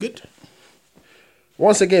Good.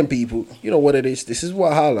 Once again, people, you know what it is. This is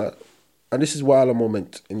Wahala, and this is Wahala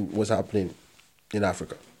moment in what's happening in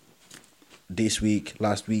Africa this week,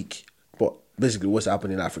 last week, but basically what's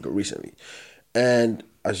happening in Africa recently. And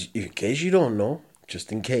in case you don't know,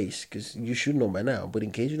 just in case, because you should know by now, but in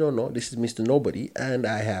case you don't know, this is Mr. Nobody, and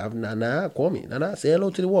I have Nana Kwame. Nana, say hello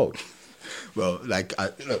to the world. Well,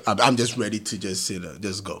 I'm just ready to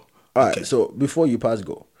just go. All right, so before you pass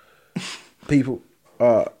go, people,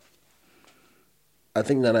 I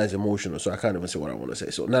think Nana is emotional, so I can't even say what I want to say.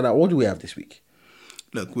 So, Nana, what do we have this week?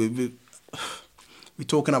 Look, we're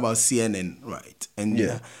talking about CNN, right? And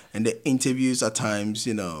and the interviews at times,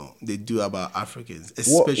 they do about Africans,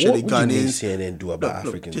 especially what Ghanaians. Do you mean CNN do about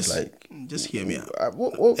Africans? Just hear me out.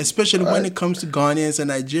 Especially when it comes to Ghanaians and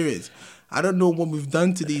Nigerians. I don't know what we've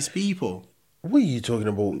done to these people. What are you talking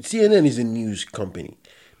about? CNN is a news company.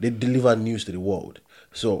 They deliver news to the world.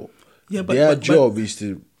 So their job is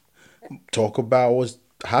to talk about what's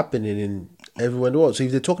happening in everywhere in the world. So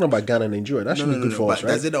if they're talking about Ghana and Nigeria, that should be good for us,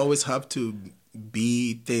 right? Does it always have to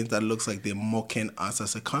be things that looks like they're mocking us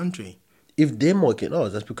as a country? If they're mocking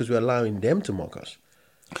us, that's because we're allowing them to mock us.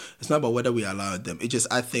 It's not about whether we allow them. It's just,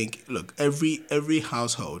 I think, look, every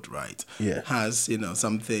household, right, has,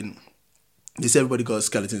 something. They say everybody got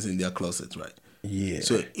skeletons in their closets, right? Yeah.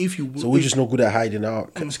 So we're just not good at hiding our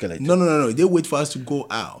skeletons. No. They wait for us to go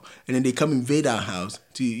out, and then they come invade our house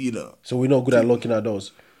to. So we're not good at locking our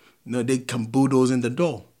doors. No, they can bulldoze in the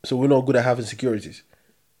door. So we're not good at having securities.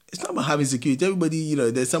 It's not about having security. Everybody,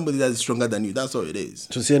 there's somebody that's stronger than you. That's all it is.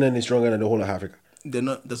 So CNN is stronger than the whole of Africa. They're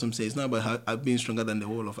not. That's what I'm saying. It's not about being stronger than the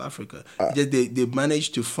whole of Africa. Just they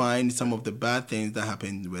managed to find some of the bad things that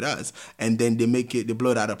happened with us, and then they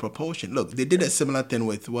blow it out of proportion. Look, they did a similar thing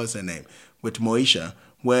with what's her name, with Moesha,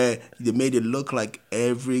 where they made it look like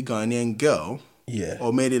every Ghanaian girl,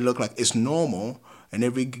 or made it look like it's normal, and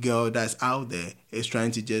every girl that's out there is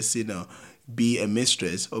trying to just be a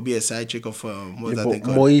mistress or be a side chick of what's that thing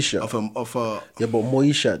called? Moesha. But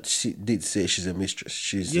Moesha she did say she's a mistress.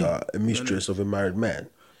 She's a mistress of a married man.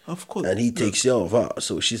 Of course. And he takes care of her,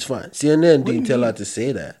 so she's fine. CNN didn't tell her to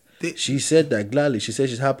say that. She said that gladly. She said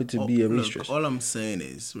she's happy to be a mistress. All I'm saying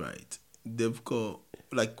is, right, they've got,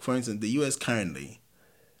 like, for instance, the U.S. currently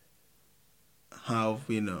have,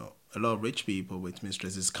 a lot of rich people with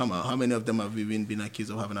mistresses come out. How many of them have even been accused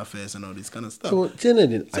of having affairs and all this kind of stuff? So CNN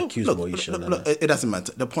didn't accuse Moesha. Look, it doesn't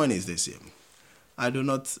matter. The point is this here. I do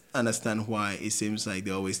not understand why it seems like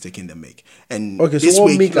they're always taking the mic. And okay, this so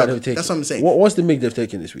what week, mic have they taken? That's what I'm saying. What's the mic they've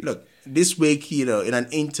taken this week? Look, this week, in an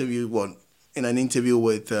interview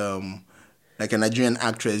with like a Nigerian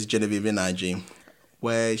actress, Genevieve Nnaji,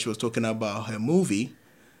 where she was talking about her movie,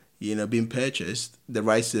 being purchased, the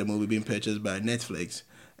rights to the movie being purchased by Netflix.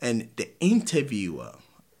 And the interviewer,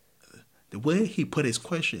 the way he put his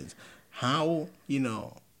questions, how,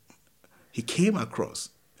 he came across,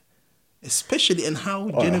 especially in how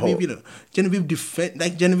Genevieve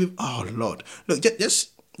Genevieve, oh Lord. Look,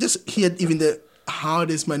 just hear even how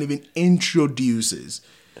this man even introduces,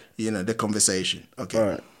 the conversation.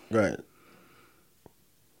 Okay. Right.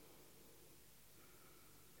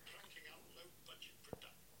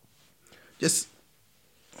 Just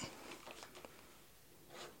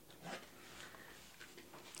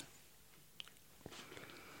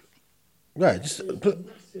right. The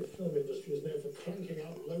massive film industry is known for cranking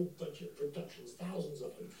out low-budget productions, thousands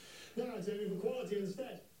of them. Now it's aiming for quality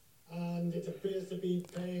instead, and it appears to be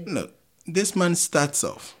paying. Look, this man starts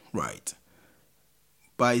off right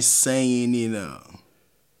by saying,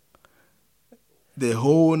 the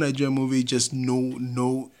whole Nigerian movie just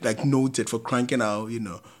noted for cranking out,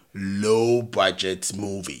 low-budget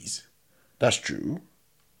movies. That's true.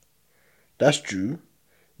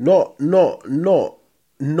 Not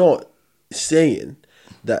saying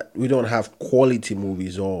that we don't have quality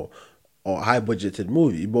movies or high budgeted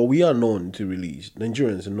movies, but we are known to release.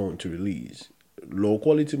 Nigerians are known to release low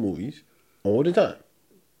quality movies all the time.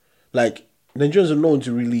 Like Nigerians are known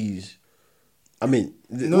to release. I mean,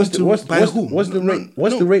 what's the rate?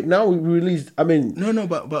 What's the rate now? We released. I mean,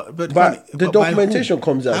 but the documentation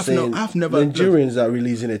comes out saying Nigerians are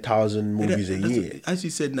releasing 1,000 movies a year. As you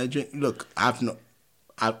said, Nigerian. Look,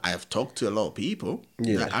 I've talked to a lot of people,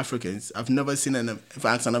 Africans. I've never seen if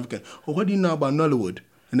I ask an African, oh, what do you know about Nollywood?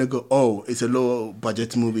 And they go, oh, it's a low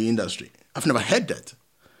budget movie industry. I've never heard that.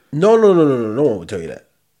 No one will tell you that.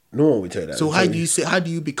 No one will tell you that. So how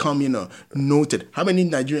do you become, noted? How many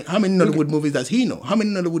Nollywood movies does he know? How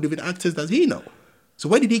many Nollywood even actors does he know? So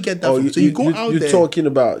where did he get that from? So you go out there. You're talking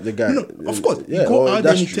about the guy. No, of course. You go out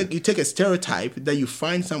there and you take a stereotype that you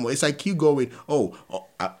find somewhere. It's like you going, all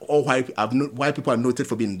white people are noted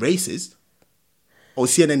for being racist. or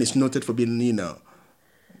CNN is noted for being,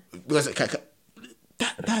 because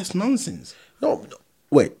that's nonsense. No,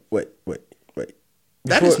 wait.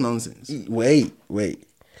 That is nonsense. Wait.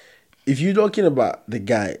 If you're talking about the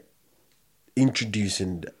guy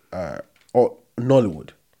introducing or Nollywood,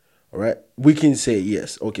 all right, we can say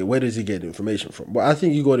yes. Okay, where does he get the information from? But I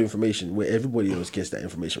think you got information where everybody else gets that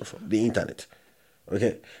information from, the internet.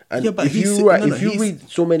 Okay, and Yeah, but if you read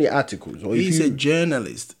so many articles, or He's if a you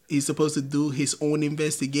journalist. He's supposed to do his own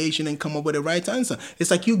investigation and come up with the right answer. It's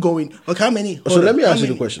like you going, okay, how many? so let me ask you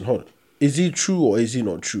the question. Hold on. Is it true or is it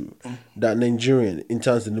not true that Nigerian, in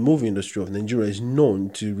terms of the movie industry of Nigeria, is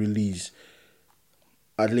known to release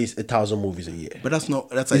at least 1,000 movies a year? But that's not.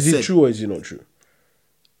 That's Is it true or is it not true?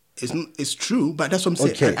 It's true, but that's what I'm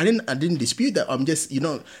saying. Okay. I didn't dispute that. I'm just,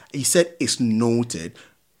 he said it's noted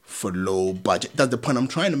for low budget. That's the point I'm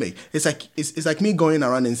trying to make. It's like me going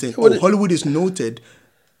around and saying, Hollywood is noted,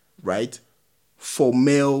 right, for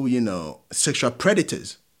male, sexual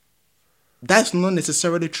predators. That's not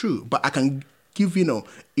necessarily true, but I can give,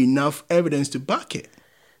 enough evidence to back it.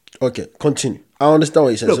 Okay, continue. I understand what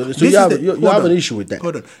you're saying. Look, So you have an issue with that.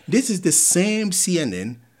 Hold on. This is the same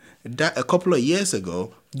CNN that a couple of years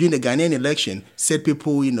ago, during the Ghanaian election, said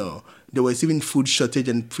people, there was even food shortage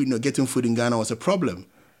and getting food in Ghana was a problem,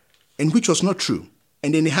 and which was not true.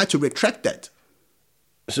 And then they had to retract that.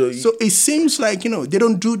 So it seems like, they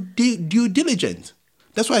don't do due diligence.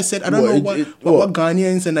 That's why I said I don't know what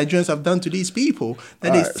Ghanaians and Nigerians have done to these people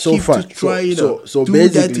that they keep to try, so do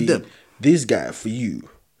basically, that to them. This guy, for you,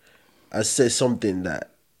 has said something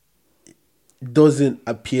that doesn't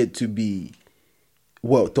appear to be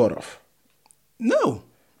well thought of. No,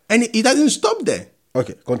 and it doesn't stop there.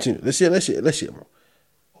 Okay, continue. Let's hear more. So,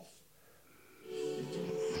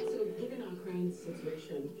 given our current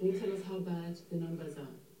situation, can you tell us how bad the numbers are?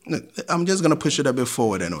 Look, I'm just gonna push it a bit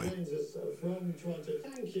forward anyway. From Toronto.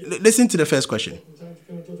 Thank you. Listen to the first question.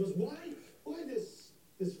 Why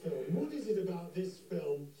this film? What is it about this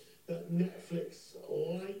film that Netflix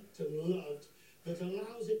liked and loved that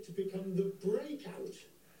allows it to become the breakout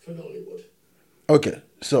for Nollywood? Okay,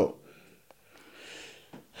 so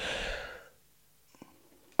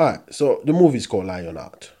all right, so the movie's called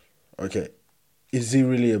Lionheart. Okay, is it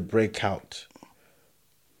really a breakout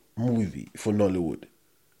movie for Nollywood?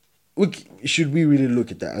 Should we really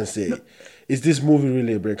look at that and say, is this movie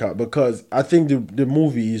really a breakout? Because I think the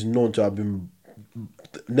movie is known to have been,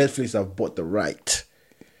 Netflix have bought the right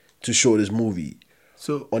to show this movie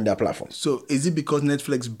on their platform. So is it because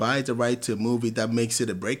Netflix buys the right to a movie that makes it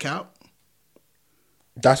a breakout?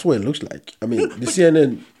 That's what it looks like. I mean, the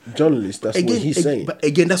CNN journalist, that's what he's saying. But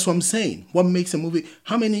again, that's what I'm saying. What makes a movie?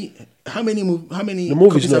 How many? The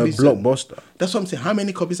movie's not a blockbuster. That's what I'm saying. How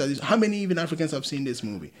many copies are this? How many even Africans have seen this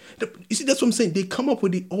movie? You see, that's what I'm saying. They come up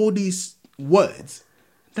with all these words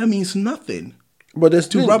that means nothing. But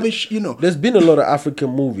there's rubbish. There's been a lot of African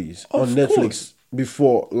movies on Netflix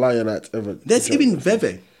before Lionheart ever. There's even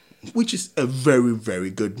Veve, which is a very, very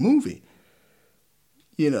good movie.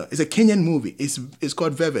 It's a Kenyan movie. It's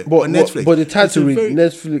called Veve on Netflix. But the title reads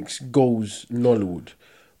Netflix goes Nollywood,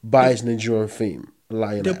 buys Nigerian fame,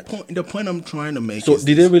 Lionheart. The point I'm trying to make is... So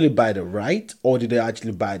did they really buy the right, or did they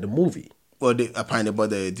actually buy the movie? Well, they apparently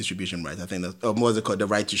bought the distribution rights. I think that's... Or what was it called? The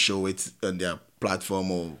right to show it on their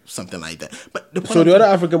platform or something like that. But the other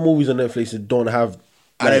African movies on Netflix don't have...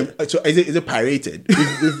 So is it pirated?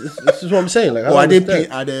 This is what I'm saying. Like, or are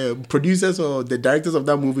the producers or the directors of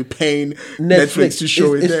that movie paying Netflix to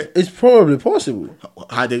show it there? It's probably possible.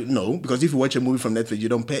 No, because if you watch a movie from Netflix, you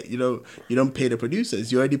don't pay. You don't pay the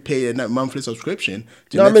producers. You already pay a monthly subscription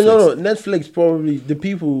to Netflix. No. Netflix probably the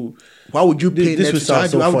people. Why would you pay this Netflix? This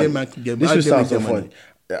would sound so funny.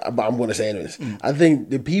 But I'm going to say anyways. I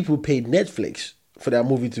think the people paid Netflix for that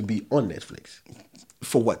movie to be on Netflix.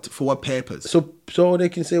 For what? For what purpose? So they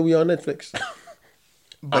can say we are on Netflix.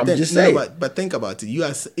 But I'm just saying. But think about it.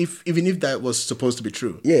 Even if that was supposed to be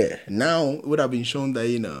true, now it would have been shown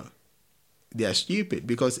that they are stupid,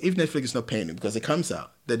 because if Netflix is not paying it because it comes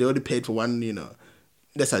out that they already paid for one,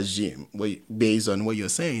 let's assume based on what you're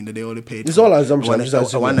saying that they only paid. It's all assumption.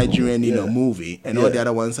 One Nigerian movie, and all the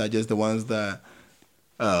other ones are just the ones that.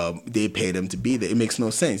 They pay them to be there. It makes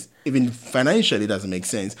no sense. Even financially, it doesn't make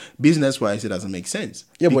sense. Business-wise, it doesn't make sense.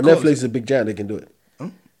 Yeah, but Netflix is a big giant. They can do it. Huh?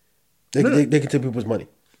 They can take people's money.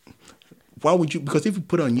 Why would you? Because if you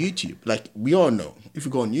put it on YouTube, like we all know, if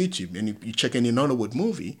you go on YouTube and you check any Nollywood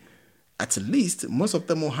movie, at least most of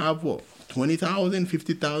them will have what 20,000,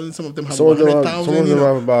 50,000. Some of them have Some of them 100,000. some of them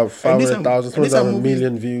have about And these are- 500,000. Some and of these are them have a movies-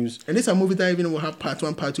 million views, And these are movies that even will have part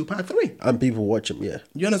 1, part 2, part 3. and people watch them. Yeah,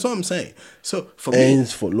 You understand what I'm saying? So for me,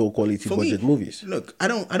 ends for low quality for me, budget movies. Look, I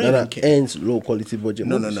don't And even that care. ends low quality budget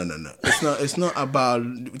No, movies. no. It's not about.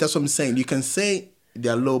 That's what I'm saying. You can say they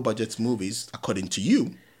are low budget movies according to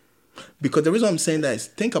you, because the reason I'm saying that is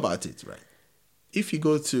think about it, right? If you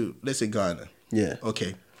go to, let's say, Ghana, Yeah.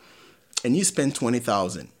 okay, and you spend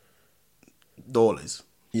 $20,000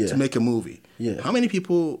 Yeah. to make a movie, Yeah. how many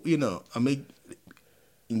people are make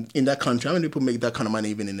in that country? How many people make that kind of money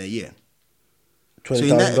even in a year?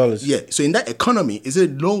 $20,000. Yeah. So in that economy, is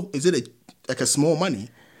it low? Is it like a small money,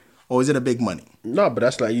 or is it a big money? No, but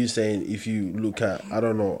that's like you saying if you look at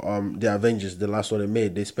the Avengers, the last one they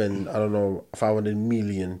made, they spend $500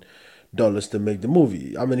 million to make the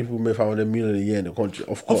movie. How many people make $500 million a year in the country?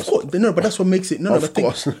 Of course. No, but that's what makes it. No, Of but think,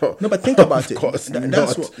 course not. No, but think about Of it. course That's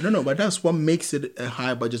not. what. But that's what makes it a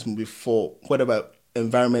high budget movie for whatever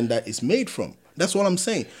environment that it's made from. That's what I'm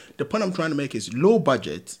saying. The point I'm trying to make is low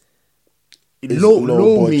budget. Low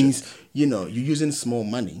budget. means you're using small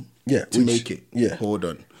money Yeah, to which- make it. yeah. Hold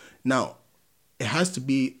on. Now, it has to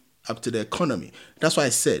be up to the economy. That's why I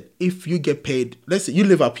said if you get paid. Let's say you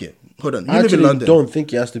live up here. Hold on. You I live in actually London. don't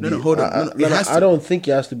think it has to be. No, hold on. It has I to. don't think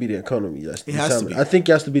it has to be the economy. That's It has to be. I think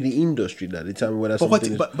it has to be the industry that determines whether But what?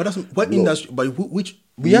 something is But that's what low. industry? But which?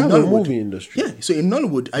 We have a Nollywood. movie industry. Yeah. So in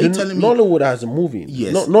Nollywood, are you telling me Nollywood has a movie?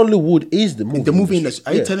 Yes. Nollywood is the movie. the movie industry?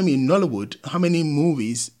 Are you Yeah. telling me in Nollywood how many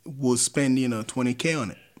movies will spend $20K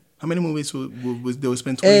on it? How many movies they will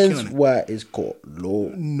spend $20K on Hence it? why it's called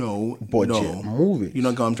low. No budget movies. You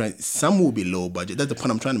know what I'm trying. Some will be low budget. That's the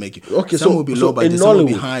point I'm trying to make you. Okay, some so will be so low budget. in Some will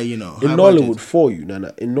be Nollywood, high. in high Nollywood budget. for you,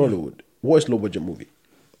 Nana. In Nollywood, what is low budget movie?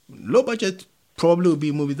 Low budget probably will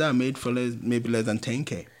be movies that are made for maybe less than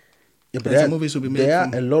 $10K. Yeah, but And there, some movies will be made there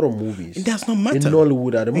from- are a lot of movies. It does not matter. In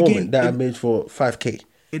Nollywood at the Again, moment that are it- made for 5K.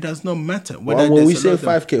 It does not matter When there's we a say lot of-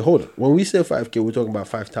 5K, hold on. When we say 5K, we're talking about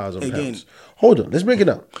 £5,000. Again- Hold on, let's break it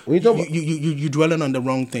down. When you talk about you dwelling on the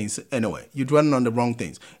wrong things. Anyway, you're dwelling on the wrong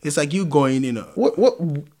things. It's like you going,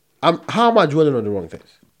 how am I dwelling on the wrong things?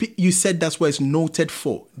 You said that's what it's noted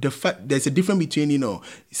for. The fact there's a difference between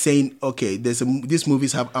saying okay, these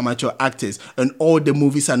movies have amateur actors and all the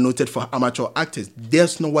movies are noted for amateur actors.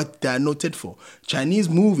 That's not what they are noted for. Chinese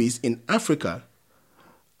movies in Africa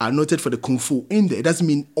are noted for the kung fu in there. It doesn't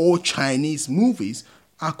mean all Chinese movies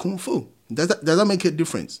are kung fu. Does that make a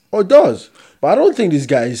difference? Oh, it does. But I don't think this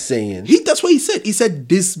guy is saying. That's what he said. He said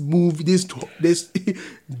this movie, this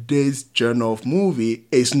genre of movie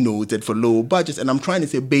is noted for low budgets, and I'm trying to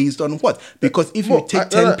say based on what? Because if you Well, take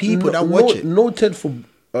 10 people that watch it, Noted for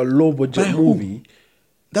a low budget By who? movie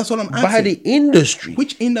that's what I'm asking. by the industry.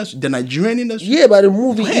 Which industry? The Nigerian industry? Yeah, by the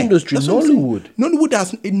movie Where? industry, That's what I'm saying. Nollywood. Nollywood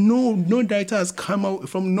has no director has come out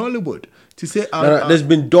from Nollywood to say There's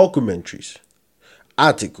been documentaries,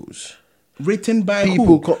 articles. written by people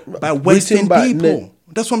who? By written Western by people.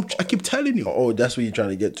 That's what I keep telling you. Oh, that's what you're trying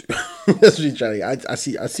to get to. That's what you're trying to. I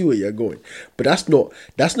see where you're going, but that's not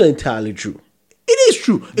entirely true. It is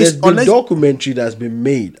true. There's It's been unless documentary that's been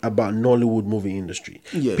made about Nollywood movie industry.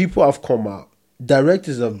 Yeah. People have come out.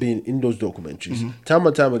 Directors have been in those documentaries time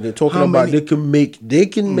and time again talking How about many- they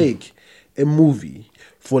can make a movie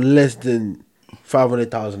for less than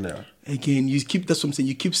 500,000 naira. Again, that's what I'm saying.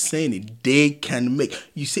 You keep saying it. They can make.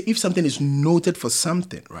 You say if something is noted for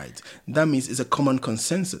something, right? That means it's a common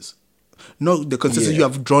consensus. No, the consensus Yeah. you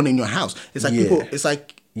have drawn in your house. It's like Yeah. people. It's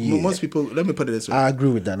like Yeah. most people. Let me put it this way. I agree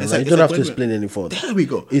with that. It's Nana. like- You don't it's have like, to wait a explain minute. any further. There we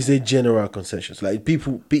go. It's a general consensus. Like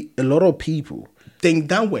a lot of people. Think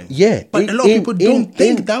that way. Yeah, but a lot of people don't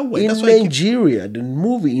think that way. In That's why I keep- Nigeria, the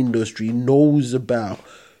movie industry knows about.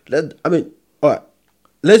 All right.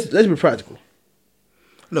 Let's be practical.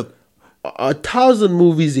 look. 1,000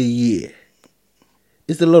 movies a year.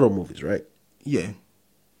 It's a lot of movies, right? Yeah.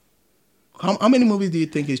 How many movies do you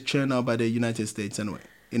think is churned out by the United States anyway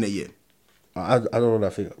in a year? I don't know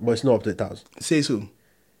that figure, but it's not up to 1,000. Say so.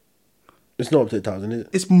 It's not up to 1,000, is it?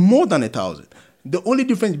 It's more than 1,000. The only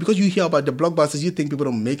difference, because you hear about the blockbusters, you think people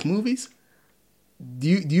don't make movies. Do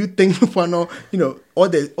you think people know? All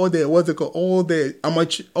the what's it called? All the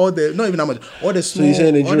amateur, not even amateur, all the So small. you're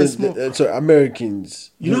saying all the small.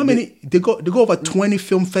 Americans? You know how many they go over 20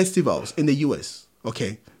 film festivals in the US.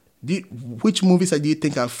 Okay, which movies do you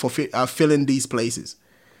think are filling these places?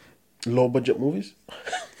 Low budget movies?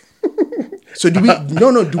 So do we?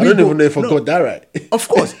 No. Do we I don't go, even know if I no. got that right. Of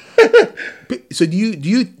course. So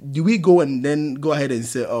do we go and then go ahead and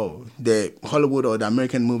say, oh, the Hollywood or the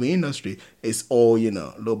American movie industry is all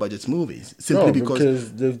low budget movies simply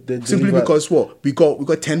because they simply deliver- because what we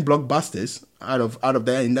got 10 blockbusters out of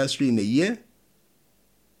their industry in a year?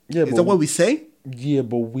 Yeah, Is that what we say? Yeah,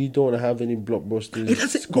 but we don't have any blockbusters It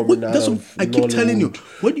doesn't- coming out that's what of I keep telling you.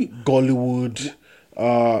 Nollywood, What do you- Gollywood.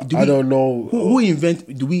 I don't know. Who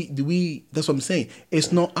invent? Do we? That's what I'm saying.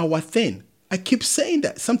 It's not our thing. I keep saying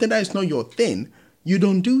that something that is not your thing. You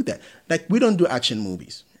don't do that. Like we don't do action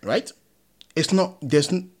movies, right? It's not.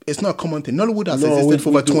 It's not a common thing. Nollywood has existed for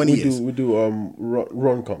over 20 years. We do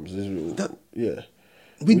rom-coms. Yeah.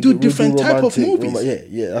 We do different type of romantic- movies.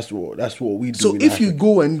 Yeah. That's what we do. So in if you Africa.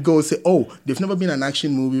 go and go say, oh, there's never been an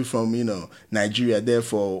action movie from Nigeria,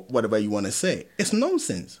 therefore whatever you want to say, it's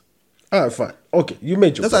nonsense. All right, fine. Okay, you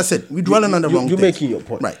made your That's point. what I said. We're dwelling on the wrong You're things. making your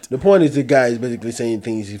point. Right. The point is the guy is basically saying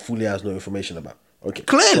things he fully has no information about. Okay.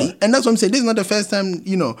 Clearly, Fine. and that's what I'm saying. This is not the first time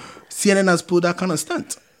CNN has pulled that kind of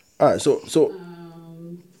stunt. All right, so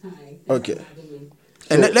Hi. Okay. Thanks for having me.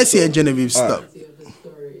 And let's hear Genevieve's all right. stuff. Of the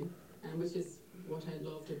story, and which is what I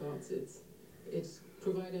loved about it. It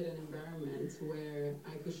provided an environment where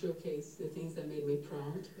I could showcase the things that made me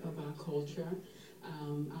proud of our culture,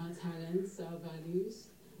 our talents, our values.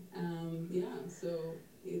 So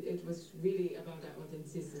it was really about that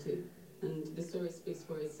authenticity, and the story speaks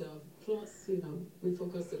for itself. Plus, we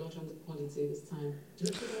focused a lot on the quality this time.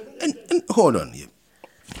 And hold on, yeah.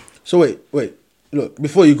 So wait. Look,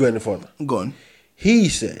 before you go any further, Go on. he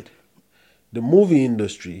said the movie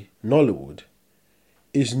industry, Nollywood,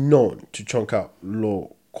 is known to chunk out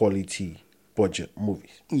low quality budget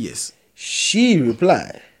movies. Yes. She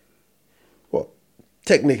replied, well,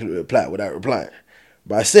 technically replied without replying,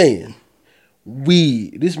 by saying,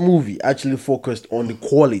 this movie actually focused on the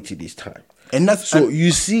quality this time. And that's So and-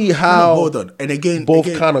 you see how hold on. And again, both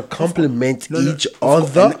kind of complement each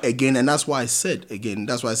other. And that's why I said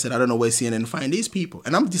I don't know where CNN find these people.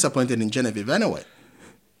 And I'm disappointed in Genevieve anyway.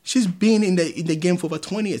 She's been in the game for over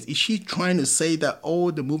 20 years. Is she trying to say that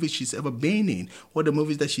all the movies she's ever been in, all the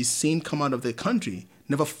movies that she's seen come out of the country,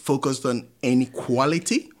 never focused on any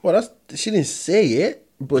quality? Well, she didn't say it,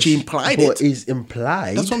 but She implied but it. it's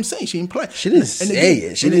implied. That's what I'm saying. She implied. She didn't And say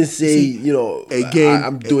again- it. She didn't say, again,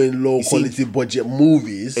 I'm doing low you see, quality budget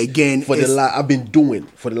movies. again, for the it's- I've been doing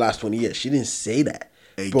for the last 20 years. She didn't say that.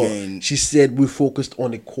 Again- But she said we focused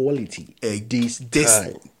on the quality this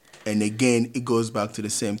time. And again, it goes back to the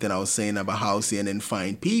same thing I was saying about how CNN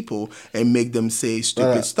find people and make them say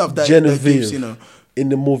stupid stuff. That Genevieve, gives, in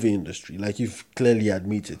the movie industry, like you've clearly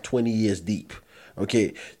admitted, 20 years deep.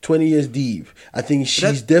 Okay, 20 years deep. I think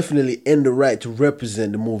she's definitely in the right to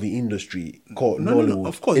represent the movie industry called Nollywood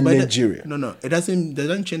of course, in but Nigeria. it doesn't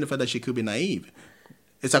change the fact that she could be naive.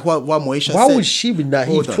 It's like what Moesha Why said. would she be naive?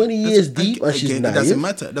 Hold on. 20 years deep and she's It naive? doesn't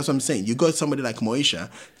matter. That's what I'm saying. You got somebody like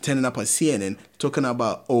Moesha turning up on CNN talking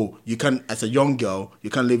about, you can't, as a young girl,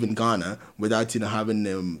 you can't live in Ghana without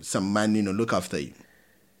having some man look after you.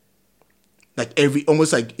 Like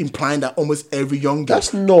almost like implying that almost every young girl.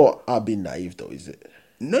 That's not being naive, though, is it?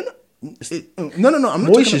 No. I'm not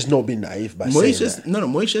Moesha's talking not being naive by saying that.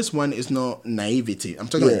 Moesha's one is not naivety. I'm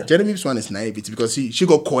talking Yeah. about Genevieve's one is naivety because she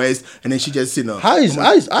got coerced and then she just How is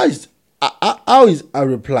a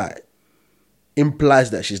reply implies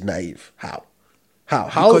that she's naive? How?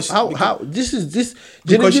 This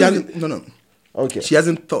because she Genevieve- hasn't Okay. she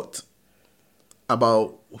hasn't thought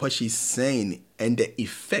about what she's saying and the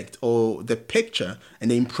effect or the picture and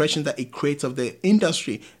the impression that it creates of the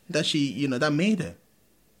industry that she that made her.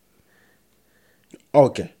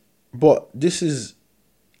 Okay, but this is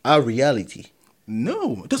our reality.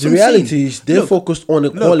 No, that's The what I'm reality saying. is they're Look, focused on the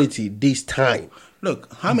look, quality this time.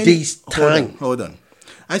 Look, how many This time. Hold on.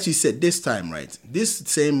 As you said, this time, right? This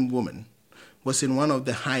same woman was in one of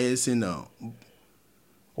the highest, Or you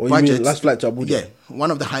mean budgets. Last Flight to Abuja? Yeah,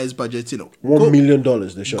 one of the highest budgets. $1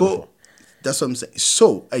 million they shot Go. for. That's what I'm saying.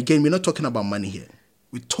 So again, we're not talking about money here.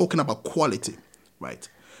 We're talking about quality, right?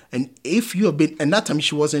 And if you have been, and that time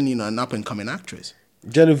she wasn't, an up and coming actress.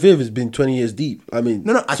 Genevieve has been 20 years deep. I mean,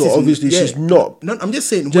 No, so obviously she's not. No, I'm just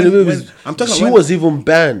saying. Genevieve I'm talking. she was even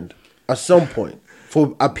banned at some point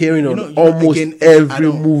for appearing on You know, almost again,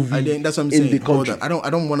 every movie that's what I'm in saying. the Hold country. on. I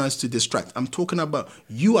don't want us to distract. I'm talking about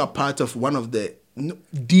you are part of one of the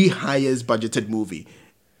highest budgeted movie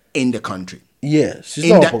in the country. Yeah, she's in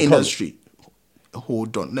not that up and coming. industry.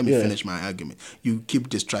 Hold on, let me Yeah. finish my argument. You keep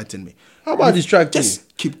distracting me. How am I distracting Just you?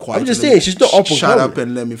 keep quiet. I'm just and let saying me- she's not up and Shut coming. up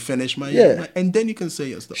and let me finish my Yeah. and then you can say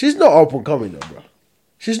your stuff. She's not up and coming, though, bro.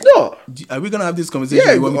 She's not. Are we gonna have this conversation?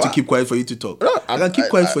 Yeah, You want me to I- keep quiet for you to talk? No, I can keep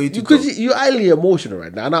quiet for you to because talk. you're highly emotional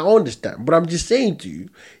right now, and I understand. But I'm just saying to you,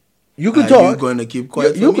 You can Are talk. you going to keep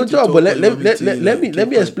quiet? You for can me to talk, but or you want me to, let me keep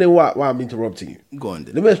quiet? explain why I'm interrupting you. Go on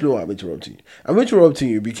then. Let me explain why I'm interrupting you. I'm interrupting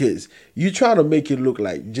you because you trying to make it look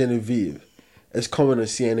like Genevieve is coming on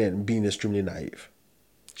CNN being extremely naive.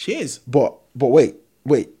 She is. But wait.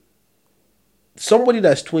 Somebody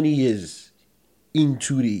that's 20 years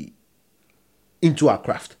into our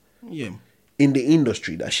craft, Yeah. in the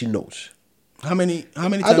industry that she knows. How many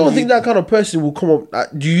times I don't think that kind of person will come up.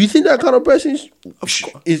 Do you think that kind of person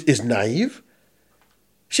is naive?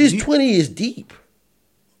 She's 20 years deep.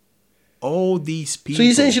 all these people. So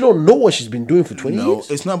you're saying she don't know what she's been doing for 20 No,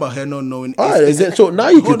 years? it's not about her not knowing. All right, so now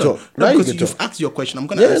you can Hold on. talk. No, Now you because can you've talk. asked your question. I'm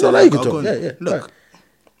gonna Yeah, answer. no, now that. you can I'll talk. go on. Yeah. Look,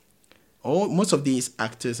 most of these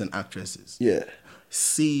actors and actresses Yeah.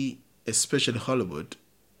 see, especially Hollywood,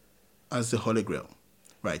 as the Holy Grail,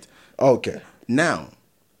 right? Okay. Now,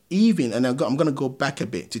 even, and I'm going to go back a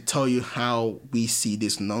bit to tell you how we see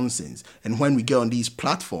this nonsense. And when we get on these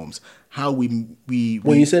platforms, how When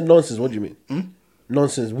you said nonsense, what do you mean?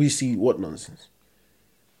 Nonsense. We see what nonsense?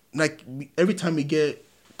 every time we get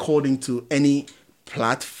called into any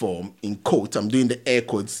platform, in quotes, I'm doing the air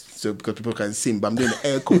quotes so because people can see me, but I'm doing the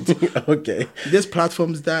air quotes. Okay. There's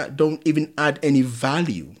platforms that don't even add any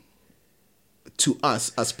value to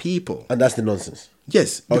us as people. And that's the nonsense.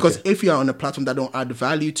 Yes, because Okay. if you are on a platform that don't add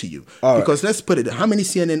value to you, All right. because let's put it, how many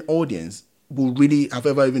CNN audience will really have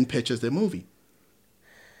ever even purchased the movie?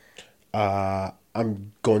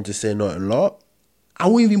 I'm going to say not a lot. I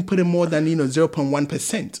won't even put it more than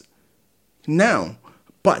 0.1%. Now,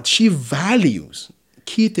 but she values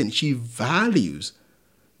Keaton. She values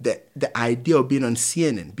the idea of being on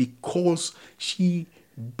CNN because she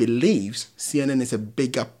believes CNN is a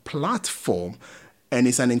bigger platform and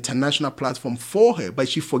it's an international platform for her. But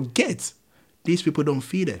she forgets these people don't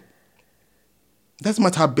feed her. Doesn't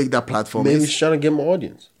matter how big that platform Maybe is. she's trying to get more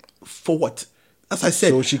audience. For what? As I said,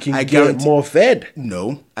 So she can I get guarantee- more fed.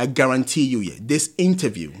 No, I guarantee you, this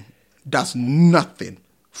interview does nothing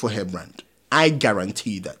for her brand. I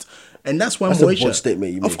guarantee you that. And that's why That's a Moesha, bold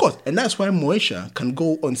statement you of made. course, and that's why Moesha can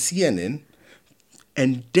go on CNN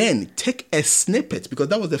and then take a snippet, because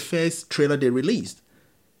that was the first trailer they released,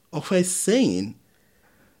 of her saying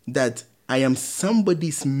that I am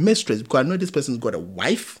somebody's mistress, because I know this person's got a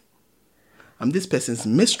wife, I'm this person's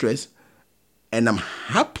mistress, and I'm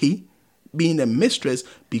happy being a mistress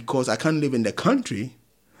because I can't live in the country,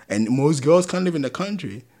 and most girls can't live in the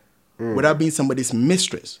country without being somebody's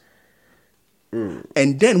mistress.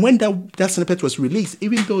 And then when that snippet was released,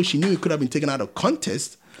 even though she knew it could have been taken out of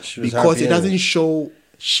context, She was because happy it doesn't anyway. show,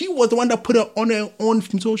 she was the one that put it on her own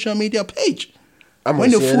social media page. I'm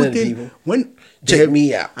when on the CNN, full thing, people. when Check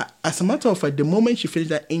me out. As a matter of fact, the moment she finished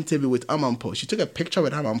that interview with Amanpo, she took a picture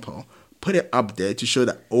with Amanpo, put it up there to show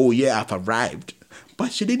that, oh yeah, I've arrived.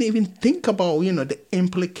 But she didn't even think about, the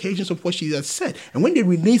implications of what she had said. And when they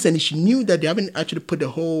released and she knew that they haven't actually put the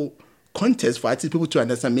whole context for at least people to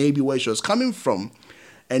understand maybe where she was coming from.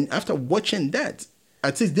 And after watching that,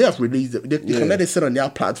 at least they have released it. They can let it sit on their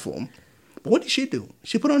platform. But what did she do?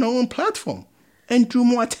 She put it on her own platform and drew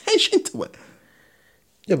more attention to it.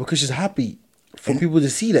 Yeah, because she's happy for people to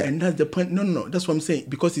see that. And that's the point. No. That's what I'm saying.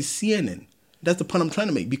 Because it's CNN. That's the point I'm trying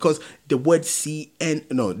to make. Because the word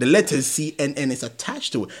the letter CNN is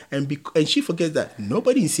attached to it. And she forgets that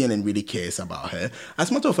nobody in CNN really cares about her.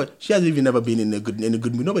 As a matter of fact, she hasn't even never been in a good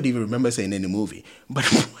movie. Nobody even remembers her in any movie. But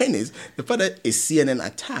the point is, the fact that it's CNN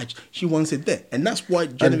attached, she wants it there. And that's why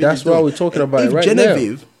Genevieve And that's is why doing. we're talking And about it if right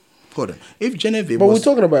Genevieve, hold on. If Genevieve But was, we're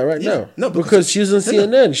talking about it right now. No, Because she's on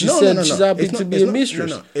CNN. She said she's happy It's to not- be it's a not-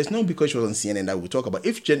 mistress. No, it's not because she was on CNN that we talk about.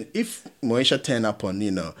 If Moesha turned up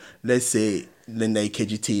on, let's say Linda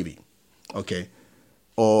Ikeji TV, okay,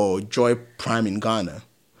 or Joy Prime in Ghana,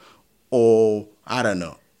 or I don't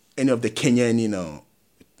know, any of the Kenyan,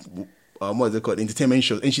 what is it called, entertainment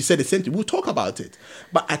shows, and she said the same thing, we'll talk about it.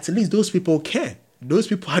 But at least those people care. Those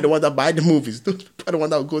people are the ones that buy the movies. Those people are the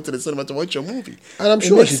ones that will go to the cinema to watch your movie. And I'm It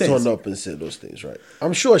sure makes she sense. turned up and said those things, right?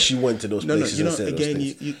 I'm sure she went to those No, places and said again,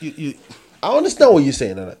 those things. you I understand what you're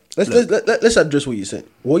saying. Nana. Let's address what you're saying.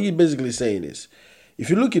 What you're basically saying is, if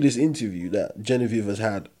you look at this interview that Genevieve has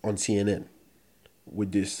had on CNN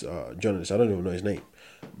with this journalist, I don't even know his name.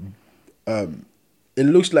 It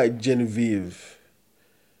looks like Genevieve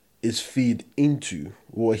is feed into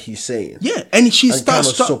what he's saying. Yeah, and she And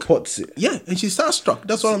starts kind of supports it. Yeah, and she starstruck.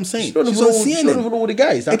 That's what I'm saying. She don't She's even on know- CNN. she don't even know who the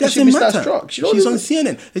guy is. How It can she doesn't be matter. starstruck? She She's don't on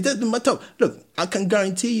even- CNN. It doesn't matter. Look, I can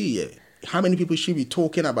guarantee you, how many people she be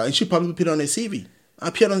talking about, and she probably put it on her CV.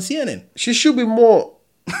 Appeared on CNN. She should be more.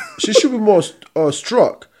 She should be more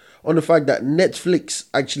struck on the fact that Netflix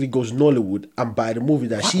actually goes Nollywood and buy the movie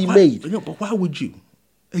that she Why- made. No, but why would you?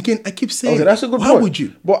 Again, I keep saying, Okay, that's a good why point. would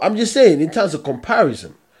you? But I'm just saying, in terms of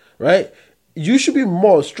comparison, right? You should be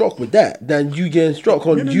more struck with that than you getting struck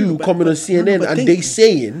on coming on CNN and they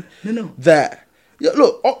saying that. Yeah,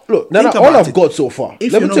 look. Now all I've got so far.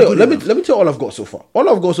 Let me tell you all I've got so far. All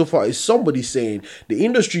I've got so far is somebody saying the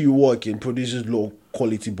industry you work in produces low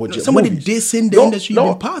quality budget. Somebody movies. dissing the industry you've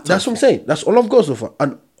been part of. That's what I'm saying. That's all I've got so far.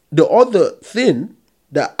 And the other thing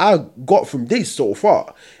that I got from this so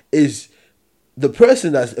far is the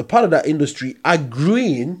person that's a part of that industry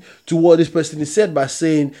agreeing to what this person has said by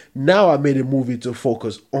saying, now I made a movie to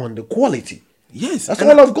focus on the quality. Yes. That's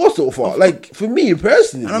all I've got so far. Like, for me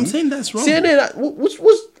personally. And I'm saying that's wrong. Saying that, what's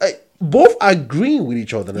like, both agreeing with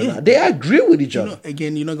each other. Yeah. They agree with each other.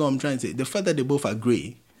 Again, you know what I'm trying to say? The fact that they both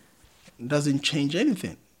agree doesn't change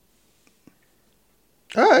anything.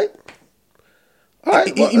 All right.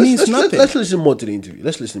 It means nothing. Let's listen more to the interview.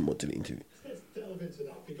 Let's delve into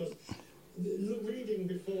that because reading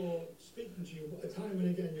before speaking to you, time and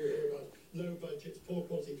again you hear about low budgets, poor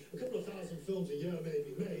quality. A couple of thousand films a year may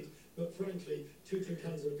be made, but frankly, 2 tin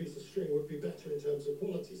cans and a piece of string would be better in terms of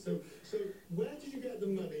quality. So where did you get the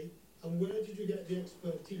money and where did you get the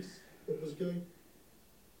expertise that was going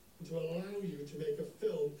to allow you to make a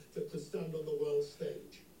film that could stand on the world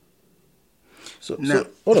stage? So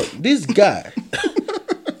hold on. This guy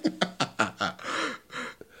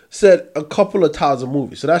said a couple of thousand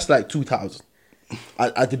movies. So that's like 2,000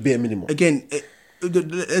 at the bare minimum. Again,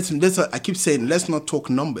 I keep saying, let's not talk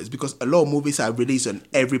numbers because a lot of movies are released in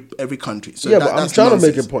every country. So but I'm trying to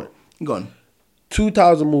make a point. Go on.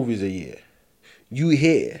 2,000 movies a year. You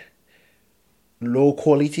hear low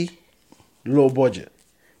quality, low budget.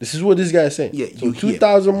 This is what this guy is saying. Yeah, so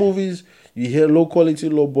 2,000 movies, you hear low quality,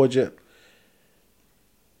 low budget.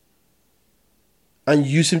 And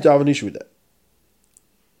you seem to have an issue with that.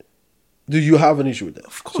 Do you have an issue with that?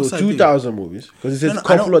 Of course, so 2,000 movies, because it says a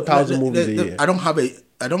couple of thousand movies a year. I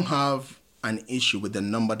don't have an issue with the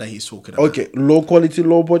number that he's talking about. Okay, low quality,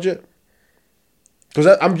 low budget.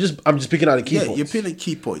 Because I'm just picking out the key points. Yeah, you're picking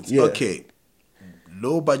key points. Yeah. Okay,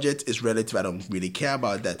 low budget is relative. I don't really care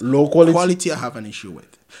about that. Low quality, I have an issue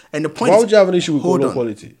with. And the point why is, would you have an issue with low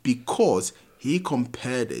quality? Because he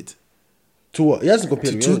compared it to what? He hasn't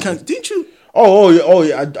compared to 2 cans. Didn't you? Oh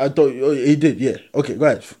yeah. I thought he did. Yeah. Okay, go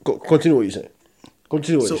ahead. Continue what you're saying.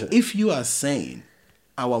 So if you are saying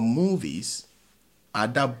our movies are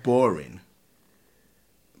that boring,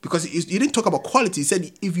 because you didn't talk about quality. You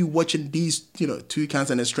said if you're watching these, 2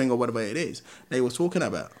 cans and a string or whatever it is that he was talking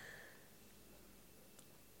about.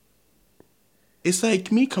 It's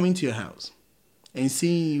like me coming to your house and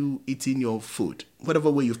seeing you eating your food,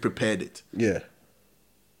 whatever way you've prepared it. Yeah.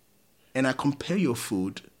 And I compare your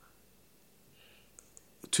food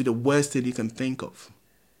to the worst thing you can think of.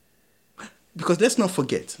 Because let's not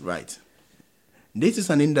forget, right? This is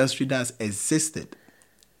an industry that's existed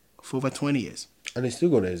for over 20 years. And it's still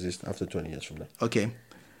going to exist after 20 years from now. Okay.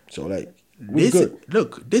 So, like, we're good.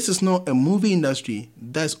 Look, this is not a movie industry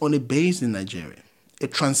that's only based in Nigeria.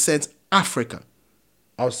 It transcends Africa.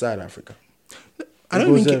 Outside Africa. I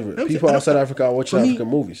don't even care. People outside Africa are watching African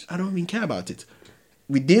movies. I don't even care about it.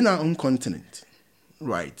 Within our own continent,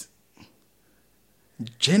 right?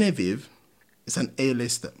 Genevieve is an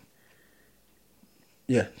A-lister.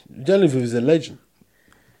 Yeah, Genevieve is a legend.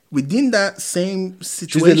 Within that same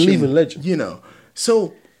situation, she's a living legend.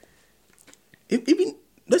 So even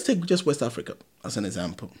let's take just West Africa as an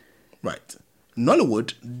example, right?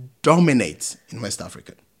 Nollywood dominates in West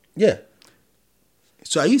Africa. Yeah.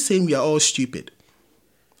 So are you saying we are all stupid?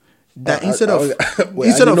 That I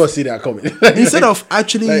did not see that coming. Instead of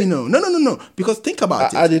actually, no. Because think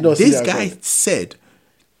about it. I did not see that coming. This guy said,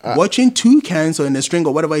 watching 2 cans or in a string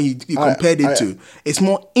or whatever he compared it to, it's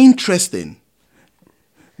more interesting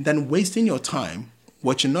than wasting your time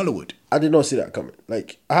watching Nollywood. I did not see that coming.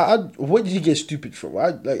 Like, where did you get stupid from?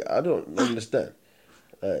 I don't understand.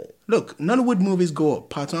 Look, Nollywood movies go up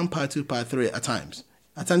part 1, part 2, part 3 at times.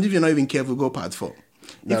 At times, if you're not even careful, go part 4.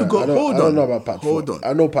 If you go, I don't know about part 4. Hold on.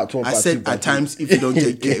 I know part 1, part 2. I said at times, if you don't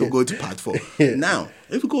take care, you'll go to part 4. Yeah. Now,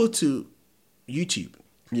 if you go to YouTube,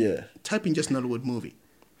 type in just Nollywood movie.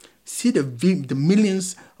 See the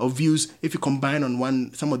millions of views if you combine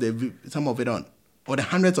on some of it on, or the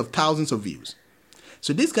hundreds of thousands of views.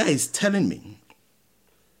 So this guy is telling me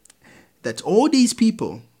that all these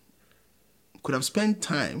people could have spent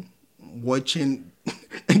time watching,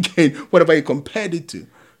 again, whatever you compared it to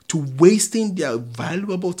wasting their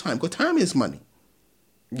valuable time. Because time is money.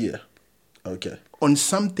 Yeah. Okay. On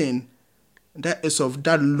something that is of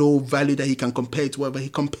that low value that he can compare it to whatever he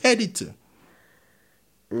compared it to.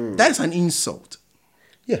 That's an insult.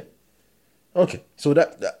 Yeah. Okay, so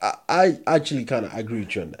I actually kind of agree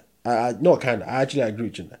with you on that. Not kind of. I actually agree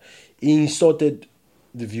with you on that. He insulted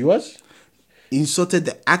the viewers, Insulted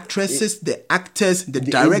the actresses, the actors, the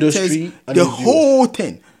the directors, industry, and the the viewers. whole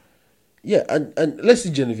thing. Yeah, and let's see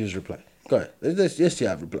Genevieve's reply. Go ahead. Let's see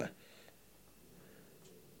her reply.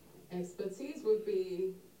 Expertise would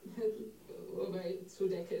be over 2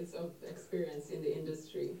 decades of experience in the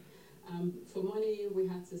industry. For money, we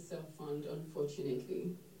had to self-fund,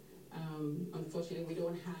 unfortunately. Unfortunately, we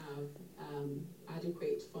don't have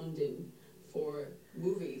adequate funding for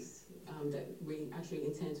movies that we actually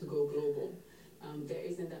intend to go global. There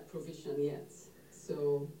isn't that provision yet.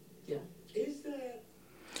 So, yeah. Is there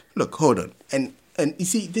Look, hold on, and you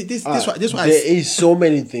see this why There is so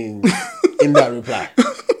many things in that reply.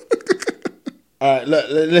 All right,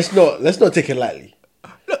 let's not take it lightly.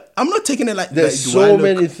 look, I'm not taking it like There's like, so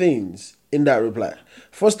many things in that reply.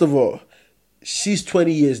 First of all, she's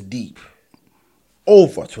 20 years deep.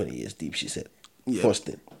 Over 20 years deep, she said. Yeah. First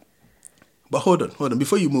thing. But hold on,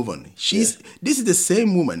 before you move on, this is the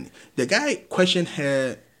same woman. The guy questioned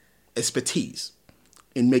her expertise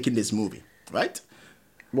in making this movie, right?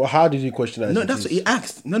 Well, how did you question that? No, that's what he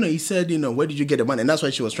asked. No, he said, where did you get the money? And that's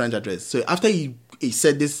what she was trying to address. So after he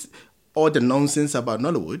said this, all the nonsense about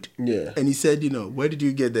Nollywood, Yeah. and he said, where did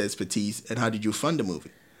you get the expertise and how did you fund the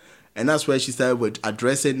movie? And that's where she started with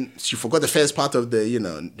addressing, she forgot the first part of the,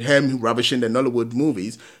 him rubbishing the Nollywood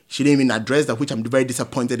movies. She didn't even address that, which I'm very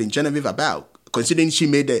disappointed in Genevieve about, considering she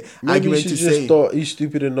made the Maybe argument she to just say... thought he's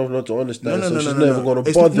stupid enough not to understand, so she's never going to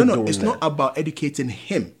It's bother no, doing it's that. not about educating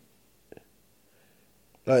him.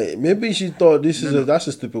 Like, maybe she thought that's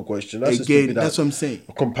a stupid question. That's a Again, stupid that's what I'm saying.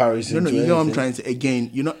 comparison. You to know what I'm anything. trying to say. Again,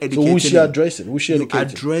 you're not So educating. who's she him. addressing? Who's she You educating?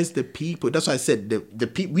 address the people. That's why I said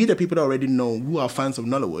we the people that already know who are fans of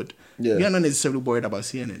Nollywood. Yeah. We are not necessarily worried about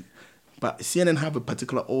CNN, but CNN have a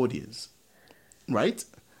particular audience, right?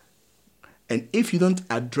 And if you don't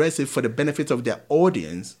address it for the benefit of their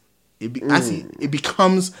audience, it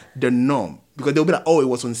becomes the norm because they'll be like, "Oh, it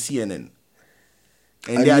was on CNN."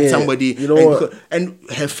 And they had yeah, somebody, you know what? and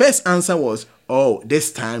her first answer was, "Oh,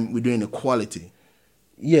 this time we're doing equality."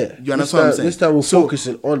 Yeah. You understand what I'm saying? This time we're So-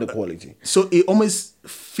 focusing on the quality. So it almost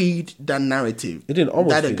feed that narrative. It didn't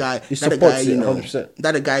almost that the feed it. guy, It that the supports guy, it 100%.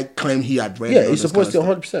 that the guy claimed he had read. Yeah, and all he's this supposed to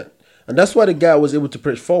kind of 100%. And that's why the guy was able to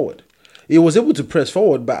press forward. He was able to press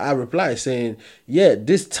forward by our reply saying, yeah,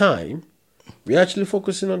 this time we're actually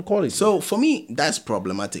focusing on quality. So for me, that's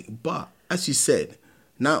problematic. But as you said,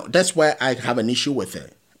 now that's why I have an issue with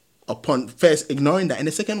her. Upon first ignoring that, and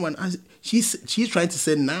the second one, she's trying to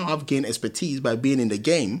say now I've gained expertise by being in the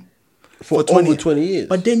game for over 20 years.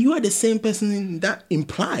 But then you are the same person that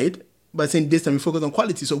implied by saying this time we focus on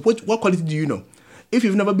quality. So what quality do you know? If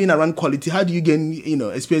you've never been around quality, how do you gain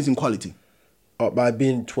experience in quality? By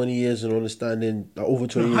being 20 years and understanding, over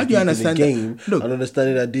 20 No, years how do you deep understand in the that? game, Look. and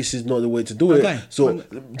understanding that this is not the way to do Okay. it. So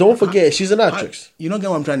don't forget, she's an actress. You don't get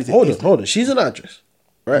what I'm trying to say. Hold on. She's an actress.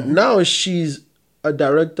 Right? Mm-hmm. Now she's a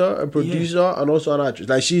director, a producer, and also an actress.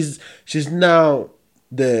 Like she's now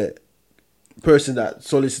the person that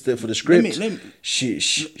solicited for the script. Let me-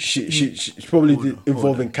 She's probably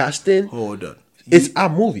involved in casting. Hold on. It's a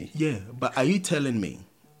movie. Yeah, but are you telling me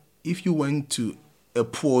if you went to a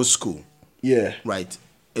poor school, Yeah. right?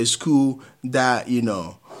 A school that,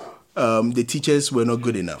 the teachers were not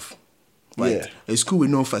good enough, right? Yeah. A school with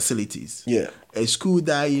no facilities. Yeah. A school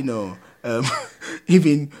that,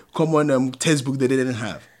 even common textbook they didn't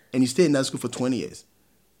have. And you stay in that school for 20 years,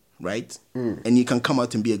 right? And you can come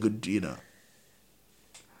out and be a good,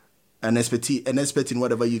 an expert in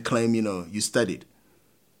whatever you claim, you studied.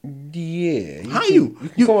 Yeah. How can, you?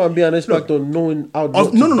 You come and be an expert on knowing how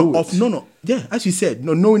not to do it. Yeah, as you said,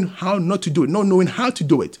 no knowing how not to do it, not knowing how to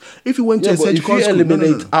do it. If you went to Yeah, a but if surgical you school,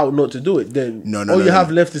 eliminate how not to do it, then all you have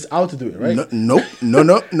left is how to do it, right? No.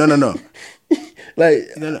 Like,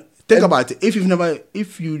 No. Think about it. If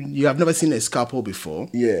you have never seen a scalpel before,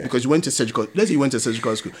 Yeah. because you went to surgical. Let's say you went to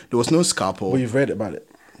surgical school, there was no scalpel. well, you've read about it.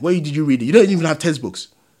 Where did you read it? You don't even have textbooks.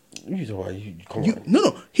 You come on.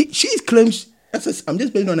 No. She claims. I'm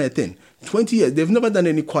just based on her thing. 20 years, they've never done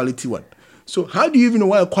any quality one. So how do you even know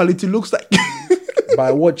what a quality looks like?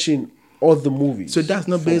 By watching other movies. So that's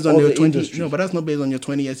not from based on your other 20. industries. No, but that's not based on your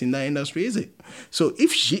 20 years in that industry, is it? So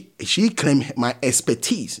if she claimed my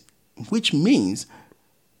expertise, which means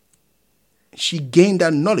she gained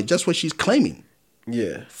that knowledge. That's what she's claiming.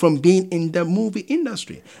 Yeah. From being in the movie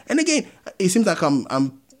industry. And again, it seems like I'm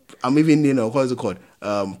even, what is it called?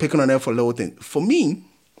 Picking on her for little things. For me,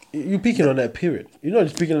 You're picking on that period. You're not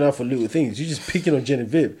just picking on her for little things. You're just picking on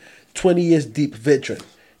Genevieve, 20 years deep veteran.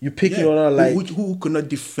 You're picking on her like who could not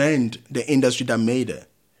defend the industry that made her.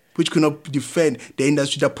 which could not defend the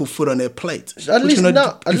industry that put food on their plate. At which least could now,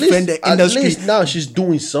 not defend the at industry. least now she's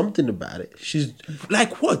doing something about it. She's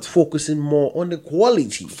Like what? focusing more on the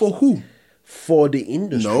quality For who? for the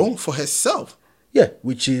industry. No, for herself. Yeah,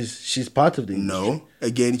 which is she's part of the industry. No.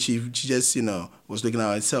 Again, she just, was looking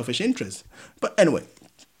at her selfish interest. But anyway,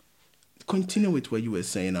 continue with what you were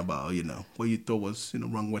saying about, what you thought was,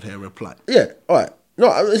 wrong with her reply. Yeah, all right. No,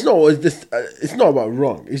 it's not. It's not about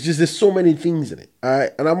wrong. It's just there's so many things in it. All right,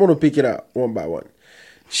 and I'm gonna pick it out one by one.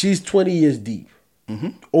 She's 20 years deep,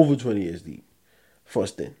 over 20 years deep.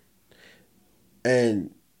 First thing, and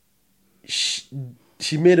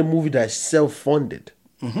she made a movie that's self-funded.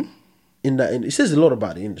 In that, it says a lot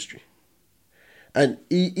about the industry, and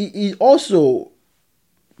he also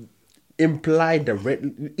implied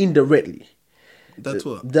indirectly That's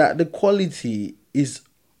what. that the quality is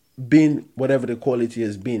been whatever the quality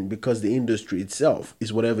has been because the industry itself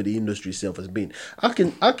is whatever the industry itself has been. How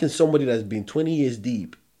can somebody that's been 20 years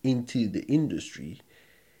deep into the industry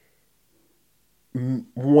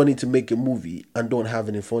wanting to make a movie and don't have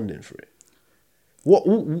any funding for it?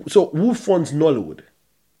 So who funds Nollywood?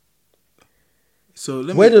 So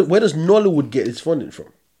Where does Nollywood get its funding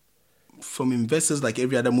from investors like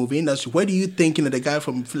every other movie industry, where do you think the guy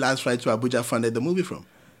from Last Flight to Abuja funded the movie from?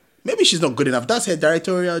 Maybe she's not good enough. That's her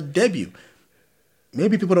directorial debut.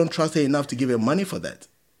 Maybe people don't trust her enough to give her money for that.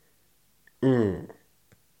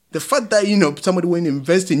 The fact that, somebody won't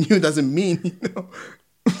invest in you doesn't mean,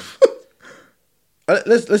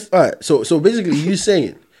 Let's all right. So basically, you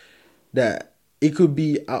saying that it could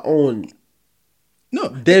be our own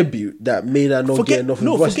debut that made her not get enough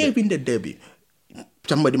investment. Forget even the debut.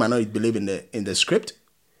 Somebody might not believe in the script.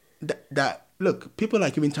 That look, people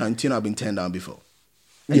like even Tarantino have been turned down before.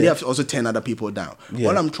 And they have also turned other people down. Yeah.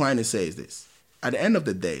 What I'm trying to say is this. At the end of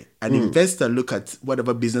the day, an investor look at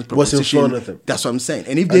whatever business What's proposition. in front of them. That's what I'm saying.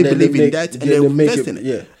 And if they believe in that and they invest in it.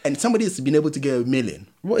 Yeah. And somebody has been able to get $1 million.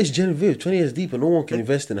 What is Genevieve? 20 years deep and no one can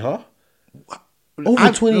invest in her?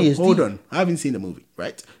 Over 20 years Hold deep. on. I haven't seen the movie,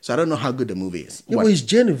 right? So I don't know how good the movie is. Yeah, but it's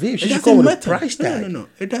Genevieve. She It should come doesn't with a matter. price tag. No.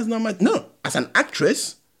 It does not matter. No. As an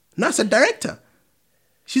actress, not as a director.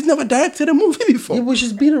 She's never directed a movie before. Yeah, but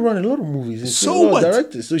she's been around a lot of movies. And So a lot of what?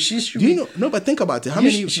 directors. So she should Do you be- know? No, but think about it. How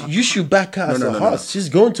you, many? you should back her as No, a no, horse. She's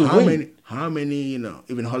going to win. How many?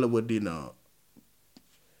 Even Hollywood,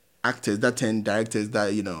 actors that turn directors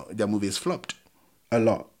that their movies flopped, A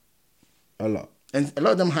lot. and a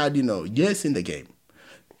lot of them had years in the game.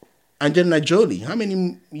 Angelina Jolie, how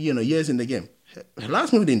many years in the game? Her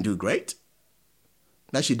last movie didn't do great.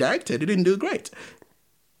 That she directed, it didn't do great.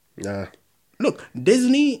 Nah. Look,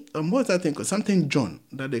 Disney, what's that thing called? Something John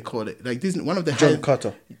that they call it. Like Disney, one of the John highest,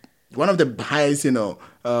 Carter. one of the highest,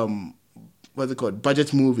 what's it called?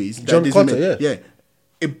 Budget movies. that John Disney Carter, made. yeah.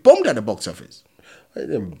 It bombed at the box office. It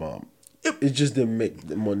didn't bomb. It just didn't make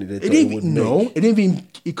the money they It thought didn't it would even, make. no, it didn't even.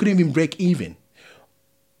 It couldn't even break even.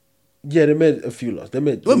 Yeah, they made a few loss. They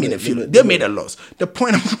made a loss. The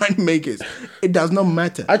point I'm trying to make is, it does not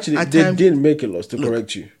matter. Actually, At they times- didn't make a loss, to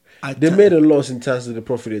correct you. They made a loss in terms of the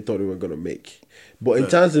profit they thought they were going to make. But in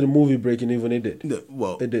terms of the movie breaking even, it did.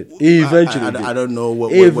 Well, it did. It eventually I did. don't know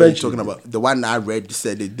what It you're eventually talking about. The one I read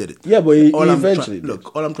said it did it. Yeah, but it I'm eventually did.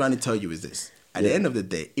 Look, all I'm trying to tell you is this. At the end of the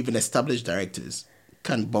day, even established directors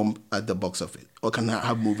can bomb at the box office or can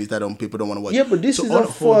have movies that people don't want to watch. Yeah, but this So is all- our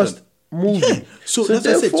hold on. first movie. Yeah, so that's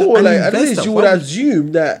what I said. So therefore, an like, at least investor, you would why would-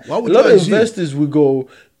 assume that why a would lot you of assume? investors would go,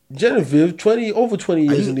 Genevieve, over 20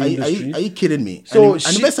 years in the industry. Are you kidding me? So an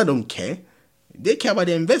she- investor don't care. They care about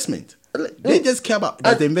the investment. They just care about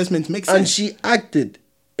that the investment makes sense. And she acted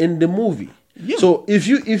in the movie. Yeah. So if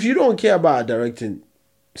you don't care about directing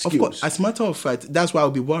skills, Of course, as a matter of fact, that's why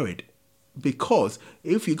I'll be worried. Because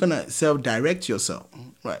if you're gonna self-direct yourself,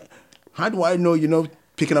 right? How do I know you're not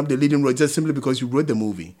picking up the leading role just simply because you wrote the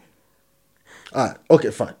movie? all right,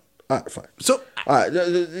 okay, fine. All right, fine. So All right,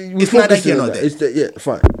 It's not like you're not there. Yeah,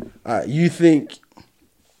 fine. All right, you think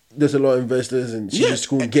there's a lot of investors and she Yeah. just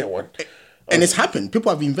couldn't get one. and it's happened.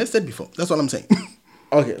 People have invested before. That's what I'm saying.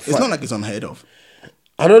 Okay, It's fine. not like it's unheard of.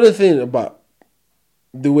 Another thing about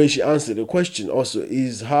the way she answered the question also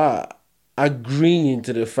is her agreeing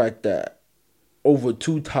to the fact that over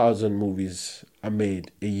 2,000 movies are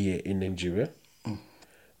made a year in Nigeria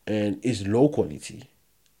and it's low quality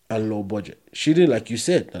and low budget. She didn't, like you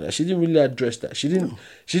said, Nana, she didn't really address that. She didn't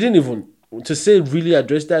even, to say really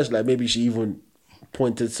address that is like maybe she even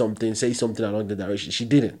pointed something, say something along the direction. She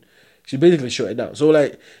didn't. She basically shut it down. So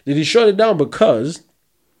like, did he shut it down because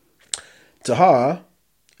to her,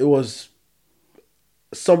 it was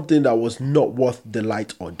something that was not worth the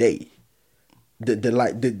light or day,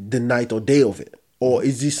 the night or day of it, or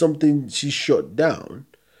is this something she shut down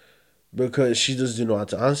because she just didn't know how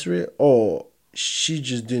to answer it, or she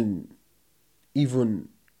just didn't even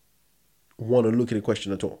want to look at the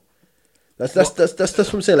question at all. That's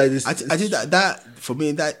what I'm saying. Like this, I think that for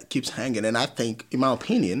me that keeps hanging, and I think, in my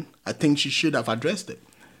opinion, I think she should have addressed it.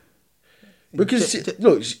 because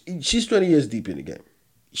look, she's 20 years deep in the game.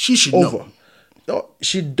 She should Over. know. No,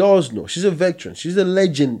 she does know. She's a veteran. She's a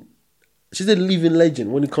legend. She's a living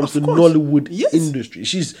legend when it comes Of to course. Nollywood Yes. industry.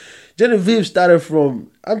 Genevieve started from.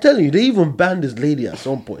 I'm telling you, they even banned this lady at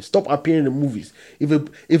some point. Stop appearing in movies. If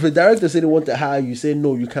a director said they want to hire you, say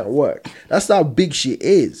no, you can't work. That's how big she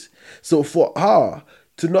is. So for her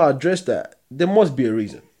to not address that, there must be a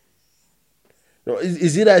reason. No,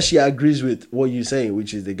 is it that she agrees with what you're saying,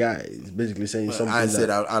 which is the guy is basically saying something? I said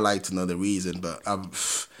that, I like to know the reason, but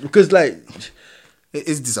because like.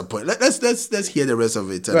 it's disappointing. Let's hear the rest of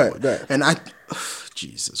it. Right, Anyway. right. And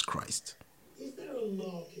Jesus Christ. Is there a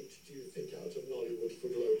market, do you think, out of Nollywood for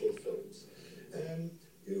global films?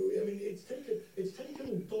 It's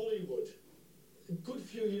taken Bollywood a good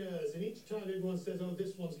few years, and each time everyone says, "Oh,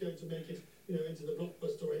 this one's going to make it, into the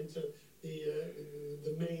blockbuster or into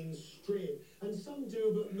the mainstream," and some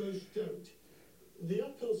do, but most don't. The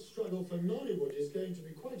uphill struggle for Nollywood is going to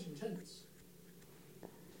be quite intense.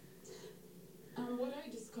 What I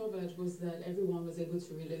discovered was that everyone was able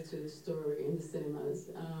to relate to the story in the cinemas.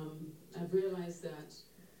 I've realized that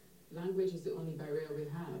language is the only barrier we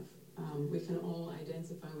have. We can all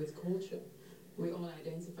identify with culture. We all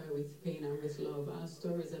identify with pain and with love. Our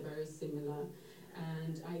stories are very similar.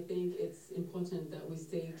 And I think it's important that we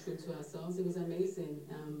stay true to ourselves. It was amazing.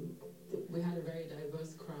 We had a very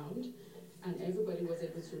diverse crowd, and everybody was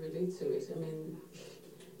able to relate to it. I mean,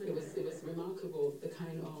 it was remarkable, the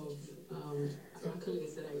kind of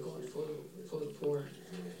accolades that I got for the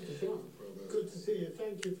film. Good to see you.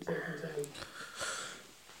 Thank you for taking time.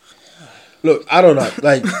 Look, I don't know.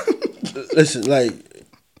 Like, listen, like,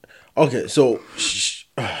 okay, so,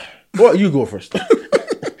 well, you go first.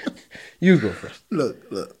 You go first.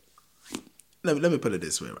 Look. Let me put it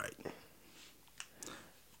this way, right?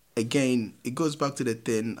 Again, it goes back to the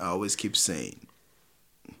thing I always keep saying.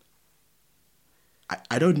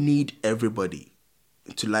 I don't need everybody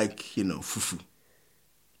to like, fufu.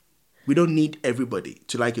 We don't need everybody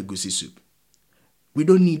to like egusi soup. We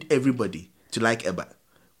don't need everybody to like eba.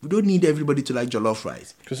 We don't need everybody to like jollof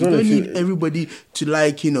rice. We don't need everybody to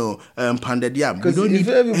like, pounded yam. We don't need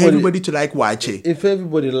everybody to like wache. If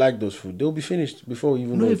everybody like those food, they'll be finished before we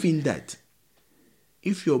even know. Not even that.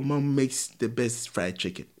 If your mom makes the best fried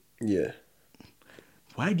chicken, Yeah.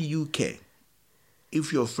 why do you care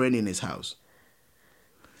if your friend in his house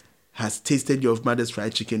has tasted your mother's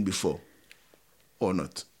fried chicken before or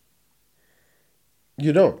not?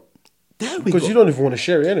 You don't. There we go. Because you don't even want to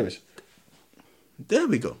share it anyways. There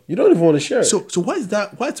we go. You don't even want to share it. So what is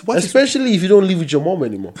that? What Especially if you don't live with your mom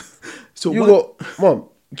anymore. So You what, go, Mom,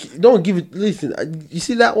 don't give it. Listen, you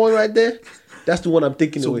see that one right there? That's the one I'm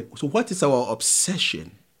taking away. So what is our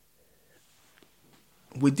obsession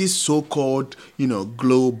with this so-called,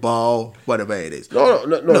 global whatever it is? No,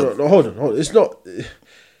 hold on. It's not.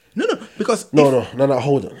 No, because No,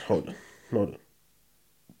 hold on.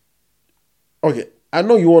 Okay, I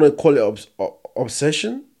know you want to call it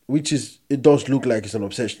obsession, which is, it does look like it's an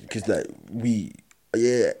obsession because like we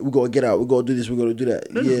gotta get out, we gotta do this, we gotta do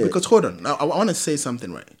that. No, because hold on, now I want to say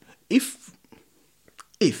something, right? If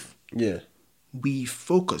yeah, we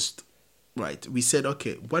focused, right, we said,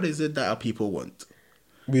 okay, what is it that our people want?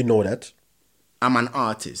 we know that. I'm an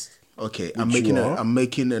artist. Okay, I'm Which making you a are.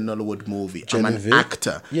 Nollywood movie. Genevieve. I'm an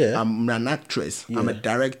actor. Yeah. I'm an actress. I'm a Yeah.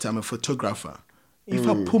 director. I'm a photographer. If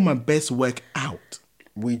I put my best work out,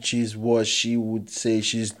 Which is what she would say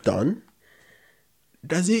she's done.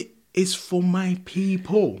 it's for my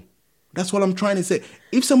people. That's what I'm trying to say.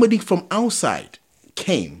 If somebody from outside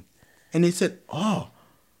came and they said, "Oh,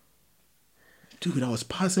 dude, I was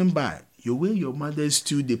passing by. Your way your mother's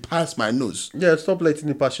stew, they passed my nose." Yeah, stop letting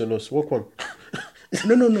it pass your nose. Walk on.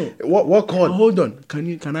 No. Walk on. Hold on.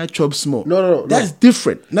 Can I chop small? No. That's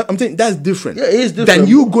different. No, I'm saying that's different. Yeah, it is different. Than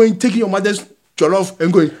you taking your mother's jollof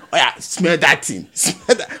and going, "Oh yeah, smell that thing."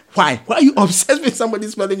 Smell that. Why? Why are you obsessed with somebody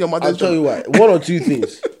smelling your mother's I'll tell you jollof? why. One or two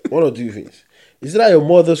things. Is it that your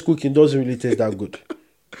mother's cooking doesn't really taste that good?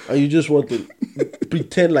 And you just want to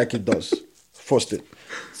pretend like it does? First thing.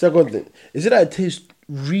 Second thing, is it that it tastes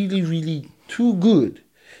really, really too good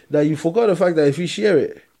that you forgot the fact that if you share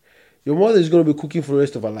it, your mother is going to be cooking for the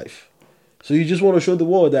rest of her life. So you just want to show the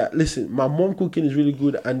world that, listen, my mom cooking is really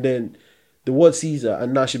good, and then the world sees her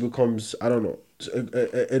and now she becomes, I don't know,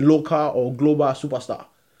 a local or global superstar.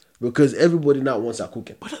 Because everybody now wants her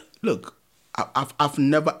cooking. But look, I've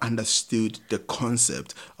never understood the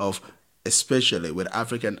concept of especially with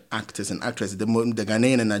African actors and actresses, the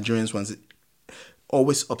Ghanaian and Nigerians ones,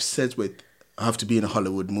 always obsessed with have to be in a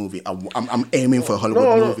Hollywood movie. I'm aiming for a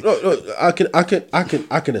Hollywood movie. No. I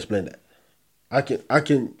can explain that. I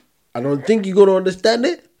can. I don't think you're gonna understand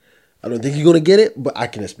it. I don't think you're gonna get it, but I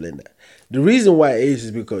can explain that. The reason why it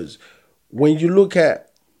is because when you look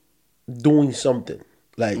at doing something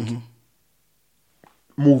like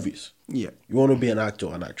movies, Yeah. you want to be an actor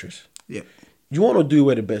or an actress. Yeah. You want to do it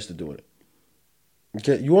where the best are doing it.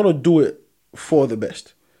 Okay, you want to do it for the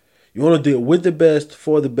best. You want to do it with the best,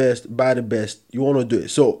 for the best, by the best. You want to do it.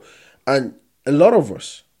 So, and a lot of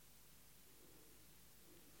us,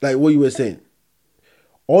 like what you were saying,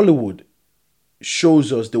 Hollywood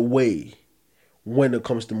shows us the way when it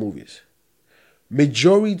comes to movies.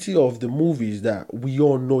 Majority of the movies that we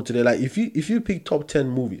all know today, like if you pick top 10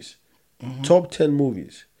 movies,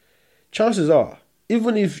 chances are,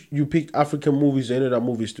 even if you pick African movies or any other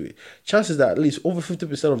movies to it, chances are at least over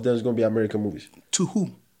 50% of them is going to be American movies. To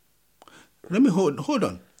whom? Let me hold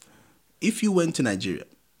on. If you went to Nigeria,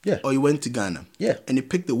 Yeah. or you went to Ghana, Yeah. and you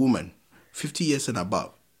picked a woman 50 years and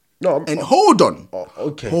above, No, hold on,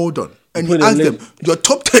 okay. hold on, and Put you a ask them list. your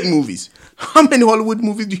top 10 movies. How many Hollywood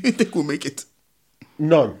movies do you think will make it?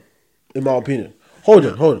 None, in my opinion. Hold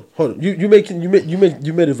on.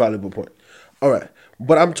 You made a valuable point. All right,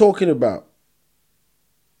 but I'm talking about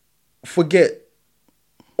forget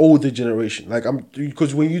older generation. Like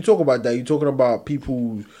because when you talk about that, you're talking about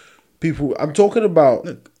people. I'm talking about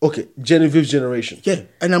Genevieve's generation. Yeah,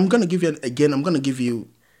 and I'm gonna give you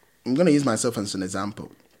I'm gonna use myself as an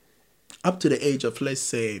example. Up to the age of, let's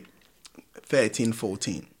say, 13,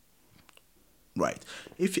 14. Right.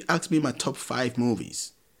 If you ask me my top 5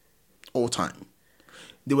 movies all time,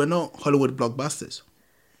 they were not Hollywood blockbusters.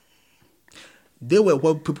 They were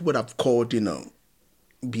what people would have called,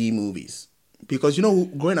 B movies. Because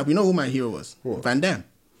growing up, who my hero was? What? Van Damme.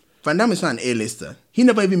 Van Damme is not an A-lister. He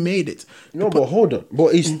never even made it. No, but hold on.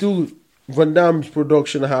 But it's still Van Damme's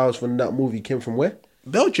production house when that movie came from where?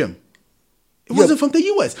 Belgium. It wasn't from the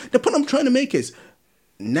US. The point I'm trying to make is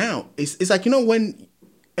now it's like when,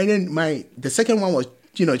 and then the second one was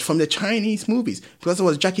from the Chinese movies because it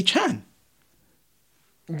was Jackie Chan.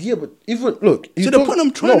 Yeah, but even look. So the point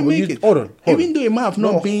I'm trying to make is hold on. Even though it might have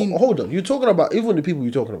not been. Hold on. You're talking about even the people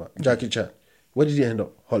you're talking about. Jackie Chan. Where did he end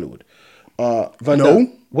up? Hollywood. Van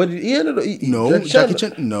Damme. Where did he end up? Jackie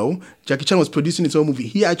Chan. No, Jackie Chan was producing his own movie.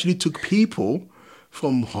 He actually took people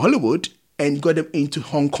from Hollywood and got them into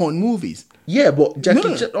Hong Kong movies. Yeah, but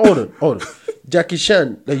Jackie Chan. Hold on. Jackie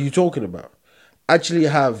Chan that you're talking about actually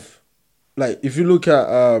have, like, if you look at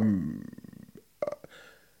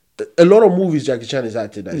a lot of movies Jackie Chan is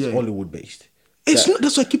acted that is Hollywood based. It's not.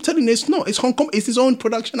 That's what I keep telling you. It's not. It's Hong Kong. It's his own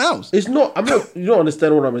production house. It's not. I'm not. You don't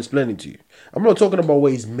understand what I'm explaining to you. I'm not talking about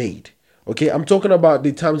where it's made. Okay, I'm talking about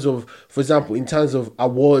the terms of, for example, in terms of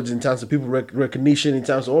awards, in terms of people recognition, in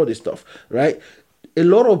terms of all this stuff, right? A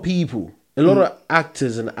lot of people, a lot of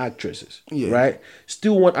actors and actresses, right,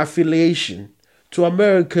 still want affiliation to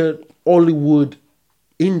American Hollywood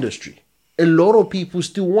industry. A lot of people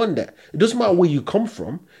still want that. It doesn't matter where you come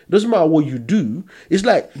from. It doesn't matter what you do. It's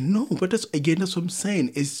like no, but that's what I'm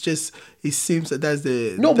saying. It's just it seems that that's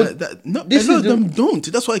the no, but no. A lot of them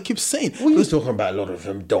don't. That's what I keep saying. What are you talking about? A lot of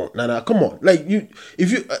them don't. Nah, come on. Like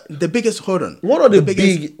if you the biggest hold on. One of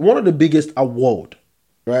the biggest award,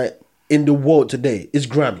 right, in the world today is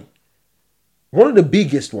Grammy. One of the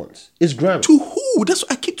biggest ones is Grammy. To who? That's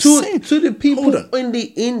what I keep saying. To the people in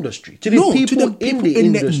the industry. To the people in the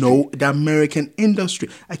industry. The American industry.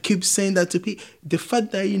 I keep saying that to people. The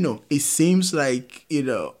fact that, it seems like,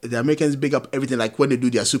 the Americans big up everything, like when they do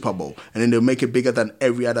their Super Bowl, and then they'll make it bigger than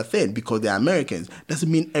every other thing because they're Americans. Doesn't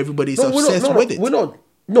mean everybody's obsessed with it. We're not.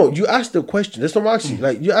 No, you asked the question. That's what I'm asking.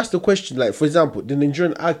 Like, you asked the question, like, for example, the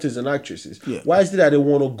Nigerian actors and actresses. Yeah. Why is it that they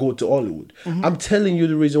want to go to Hollywood? Mm-hmm. I'm telling you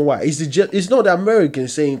the reason why. It's not the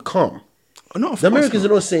Americans saying come. No, the Americans are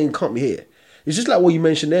not saying come here. It's just like what you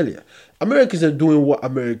mentioned earlier. Americans are doing what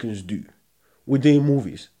Americans do within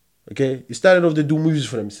movies. Okay? It started off they do movies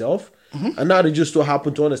for themselves, and now they just so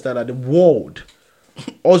happen to understand that the world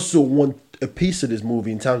also want a piece of this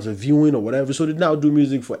movie in terms of viewing or whatever. So they now do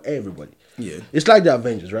music for everybody. Yeah. It's like the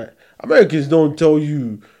Avengers, right? Americans don't tell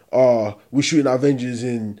you, we're shooting Avengers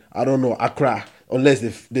in, I don't know, Accra, unless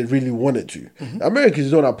they really wanted to. Mm-hmm. Americans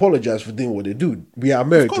don't apologize for doing what they do. We are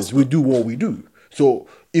Americans. We do what we do. So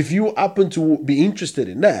if you happen to be interested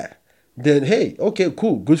in that, then hey, okay,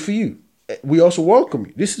 cool, good for you. We also welcome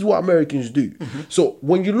you. This is what Americans do. Mm-hmm. So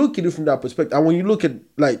when you look at it from that perspective, and when you look at,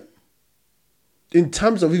 like, in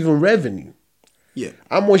terms of even revenue,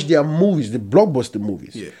 how much their movies, the blockbuster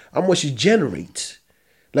movies, how much it generates,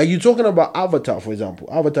 Like you're talking about Avatar, for example.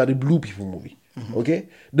 Avatar, the Blue People movie. Okay?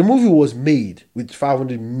 The movie was made with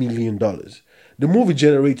 $500 million. The movie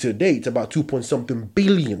generated to date about 2 point something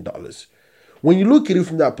billion dollars. When you look at it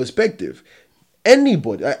from that perspective,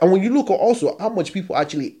 anybody, and when you look at also how much people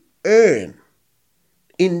actually earn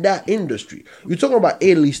in that industry, you're talking about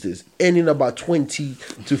A-listers earning about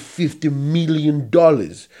 $20 to $50 million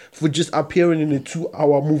for just appearing in a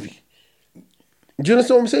 2-hour movie. Do you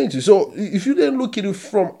understand what I'm saying to you? So if you then look at it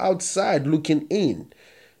from outside looking in,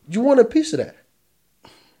 you want a piece of that.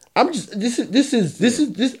 I'm just this.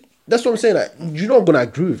 That's what I'm saying. Like, you're not gonna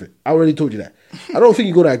agree with it. I already told you that. I don't think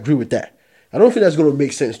you're gonna agree with that. I don't think that's gonna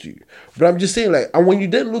make sense to you. But I'm just saying, like, and when you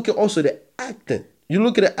then look at also the acting, you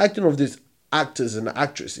look at the acting of these actors and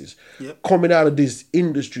actresses coming out of this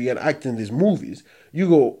industry and acting these movies, you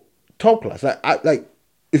go top class. Like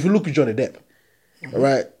if you look at Johnny Depp, all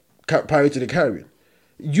right, Pirates of the Caribbean,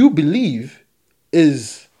 you believe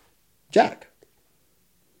is Jack.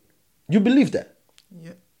 You believe that.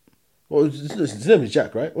 Yeah. Well, his name is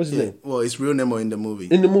Jack, right? What's his name? Well, his real name or in the movie?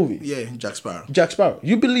 In the movie. Yeah, Jack Sparrow. Jack Sparrow.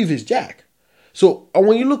 You believe it's Jack. So, and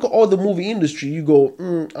when you look at all the movie industry, you go,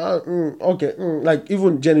 okay, like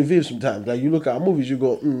even Genevieve sometimes, like you look at our movies, you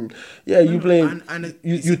go, yeah, you playing,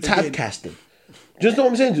 you typecasting. Just know what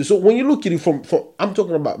I'm saying to you? So when you look at it from, I'm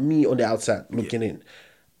talking about me on the outside looking in,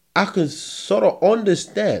 I can sort of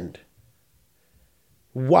understand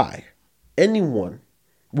why anyone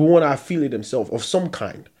would want to affiliate themselves of some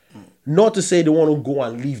kind. Not to say they want to go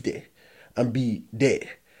and live there and be there.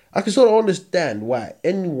 I can sort of understand why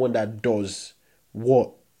anyone that does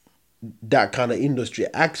what that kind of industry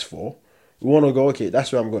asks for, we want to go, okay,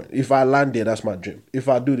 that's where I'm going. If I land there, that's my dream. If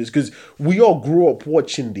I do this, because we all grew up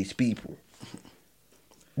watching these people.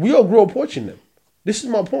 We all grew up watching them. This is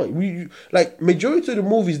my point. Like majority of the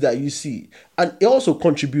movies that you see, and it also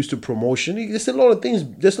contributes to promotion. There's a lot of things.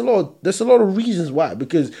 There's a lot of reasons why.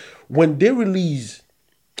 Because when they release,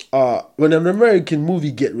 when an American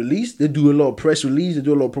movie get released, they do a lot of press release. They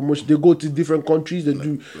do a lot of promotion. They go to different countries. They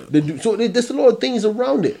do. So there's a lot of things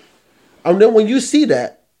around it. And then when you see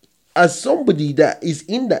that, as somebody that is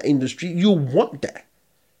in that industry, you want that.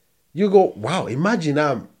 You go, wow, imagine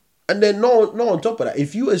I'm. And then no on top of that,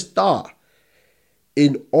 if you're a star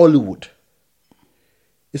in Hollywood,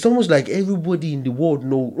 it's almost like everybody in the world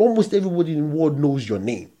knows your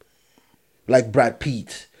name. Like Brad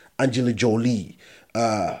Pitt, Angela Jolie.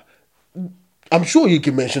 I'm sure you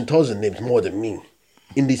can mention 1,000 names more than me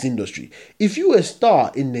in this industry. If you're a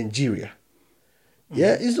star in Nigeria,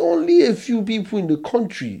 it's only a few people in the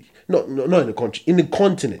country. Not in the country, in the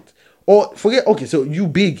continent. Or forget, okay, so you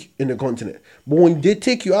big in the continent. But when they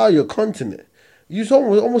take you out of your continent, you're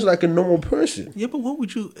almost like a normal person. Yeah, but what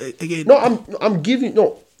would you again? No, I'm giving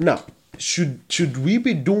now. Should we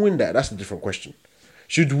be doing that? That's a different question.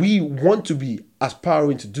 Should we want to be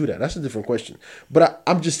aspiring to do that? That's a different question. But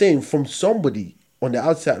I'm just saying, from somebody on the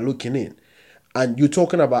outside looking in, and you're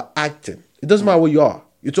talking about acting. It doesn't matter where you are.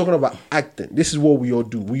 You're talking about acting. This is what we all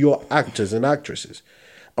do. We are actors and actresses.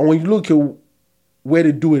 And when you look at where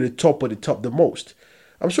they do it at the top the most,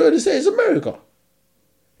 I'm sure they say it's America.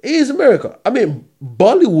 It is America. I mean,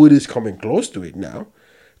 Bollywood is coming close to it now.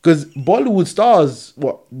 Because Bollywood stars,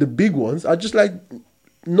 the big ones, are just like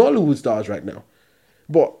Nollywood stars right now.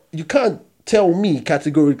 But you can't tell me,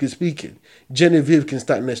 categorically speaking, Genevieve can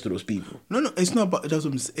stand next to those people. No, it's not about,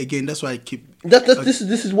 that's why I keep... This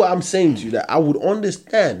is what I'm saying to you, that I would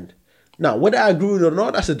understand. Now, whether I agree with it or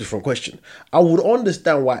not, that's a different question. I would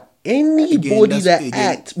understand why anybody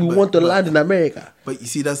acts want to land in America. But you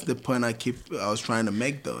see, that's the point I was trying to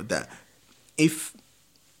make, though, that if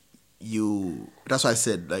you... That's why I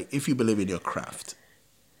said, like, if you believe in your craft,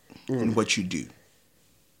 in what you do,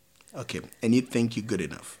 okay, and you think you're good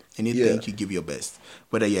enough, and you think you give your best,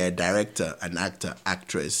 whether you're a director, an actor,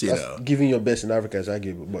 actress, giving your best in Africa as I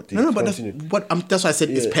give it. But that's why I said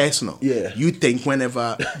it's personal. Yeah. You think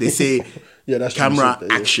whenever they say that's camera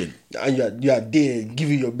action, and you're there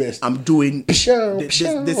giving your best. I'm doing this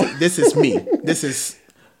is me. This is.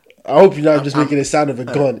 I hope you're not just making the sound of a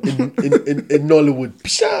gun in Nollywood.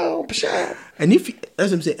 And if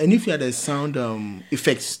as I'm saying, and if you're the sound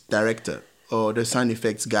effects director or the sound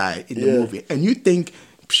effects guy in the movie, and you think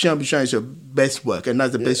Bishan is your best work, and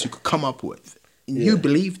that's the best you could come up with, you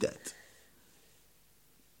believe that,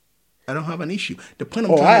 I don't have an issue. The point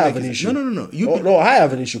I'm trying I to have make an is, issue. No. I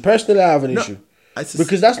have an issue. Personally, I have an issue.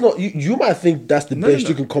 Because that's not you might think that's the best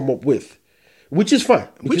you can come up with, which is fine.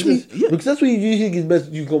 Because that's what you think is best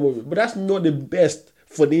you can come up with. But that's not the best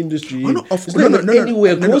for the industry. Oh, no, of It's course, not even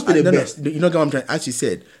anywhere close to the best. You know what I'm trying. As you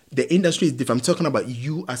said, the industry is different. I'm talking about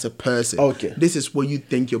you as a person. Okay. This is what you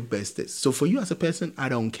think your best is. So for you as a person, I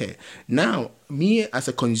don't care. Now, me as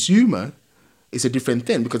a consumer, it's a different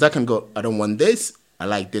thing because I can go, I don't want this. I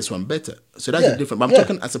like this one better. So that's Yeah, a different. But I'm yeah.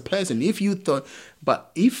 talking as a person. If you thought,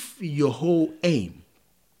 but if your whole aim,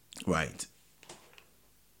 right?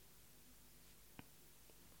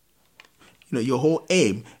 You know, your whole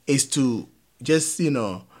aim is to just,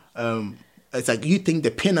 it's like you think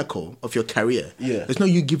the pinnacle of your career. Yeah. It's not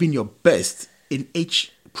you giving your best in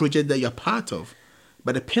each project that you're part of,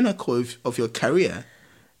 but the pinnacle of your career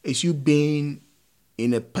is you being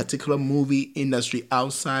in a particular movie industry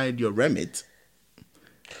outside your remit.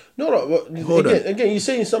 No. But Hold on. again, you're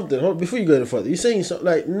saying something. Hold, before you go any further, you're saying something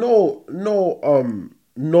like no,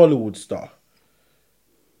 Nollywood star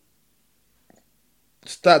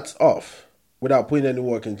starts off without putting any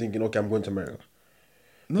work and thinking, okay, I'm going to America.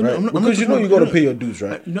 No, Right? I'm not, Because you know you got to pay your dues,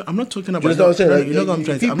 right? No, I'm not talking about. Do you understand what I'm saying? Like, You know what I'm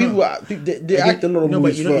trying to say. I'm people, not- they act a lot of no, but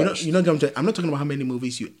movies you know, first. what I'm saying. I'm not talking about how many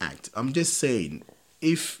movies you act. I'm just saying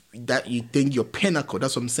if that you think your pinnacle.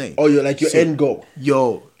 That's what I'm saying. Or your end goal.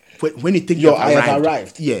 When you think Your you've I have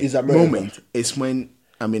arrived yeah, is America. moment is when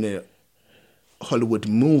I'm in a Hollywood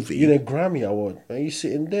movie. You know, Grammy Award, man. You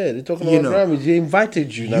sitting there. They're talking You about know, Grammys. They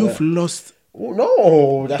invited you. You've lost. Oh,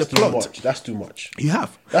 no, that's the too plot. much. That's too much. You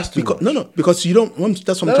have. That's too because, much. No, because you don't want.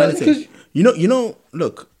 That's what I'm No, trying to say. because- You know.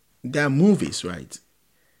 Look, there are movies, right?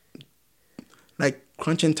 Like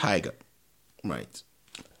Crouching Tiger, right?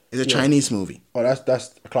 It's a Chinese movie. Oh, that's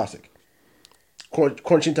a classic.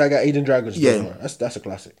 Crunching Tiger, Aiden Dragons. Yeah. That's a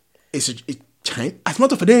classic. It's Chinese. As a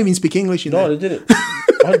matter of fact, they didn't even speak English. No, they didn't.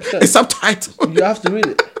 100%. It's subtitled. You have to read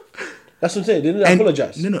it. That's what I'm saying. They didn't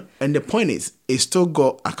apologize. No. And the point is, it still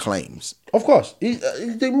got acclaims. Of course.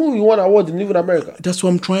 The movie won awards in even America. That's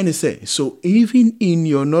what I'm trying to say. So even in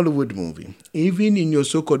your Nollywood movie, even in your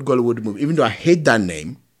so-called Gollywood movie, even though I hate that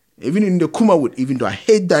name, even in the Kumawood, even though I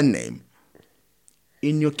hate that name,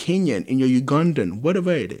 in your Kenyan, in your Ugandan,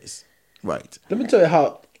 whatever it is, right? Let me tell you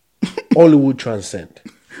how Hollywood transcend.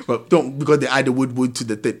 Well, don't because they add the wood to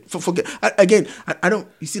the thing. Forget I don't.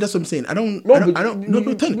 You see, that's what I'm saying. I don't. No, I don't. but I don't. No,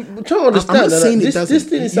 you- tell you- me. you try to understand I'm not that saying it this doesn't.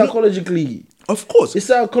 thing is You know- psychologically. Of course, It's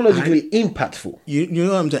psychologically impactful. You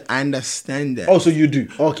know what I'm saying. I understand that. Oh, so you do?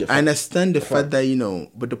 Okay. I fine. understand the fact that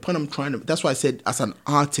but the point I'm trying to. That's why I said as an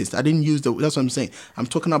artist. I didn't use the. That's what I'm saying. I'm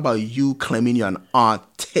talking about you claiming you're an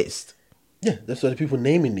artist. Yeah, that's what the people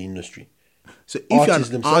name in the industry. So if you're Artists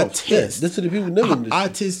an themselves. artist, Yeah, that's what the people name in the industry.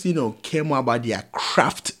 artists, care more about their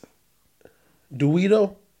craft. Do we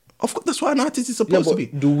though? Of course, that's what an artist is Yeah, supposed to but be.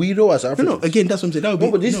 do we though as Africans? No, again, that's what I'm saying. That would be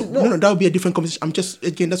No, but this is- no. that would be a different conversation. I'm just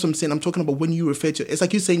again, that's what I'm saying. I'm talking about when you refer to. It's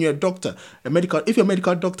like you saying you're a doctor, a medical. If you're a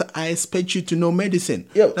medical doctor, I expect you to know medicine.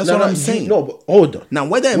 Yeah, that's no, what no, I'm saying. No, but hold on. Now,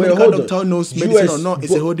 whether a Wait, medical hold on. doctor knows medicine or not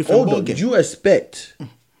is a whole different hold on. ballgame. You expect,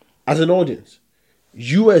 as an audience,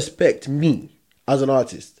 you expect me as an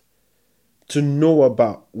artist to know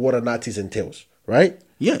about what an artist entails, right?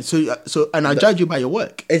 Yeah. So, and I judge you by your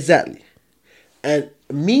work. Exactly. And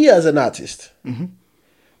me as an artist, Mm-hmm.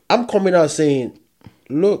 I'm coming out saying,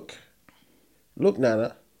 look,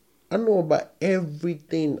 Nana, I know about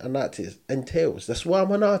everything an artist entails. That's why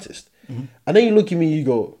I'm an artist. Mm-hmm. And then you look at me, you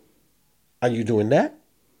go, are you doing that?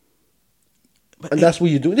 And that's what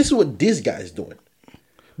you're doing. This is what this guy is doing.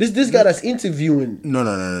 This guy that's interviewing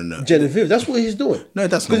No. Genevieve, that's what he's doing. No,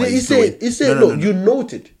 that's not what he he's said, doing. He said, No. look, you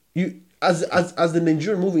noted. You as the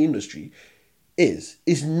Nigerian movie industry is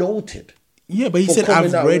noted. Yeah, but he for said coming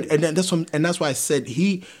I've out read, with- and that's why I said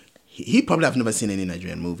he probably have never seen any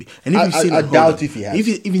Nigerian movie. And if you've seen, I hold doubt on. if he has. If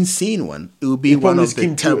you've even seen one, it would be He one probably of the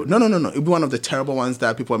skimmed terrible. through No. It would be one of the terrible ones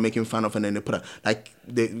that people are making fun of, and then they put like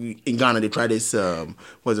in Ghana they try this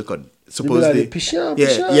what's it called? Supposedly, like the Pisha.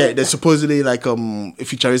 yeah. There's supposedly like a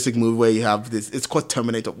futuristic movie where you have this. It's called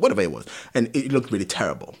Terminator, whatever it was, and it looked really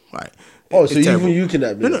terrible, right? Oh, It's so terrible. even you can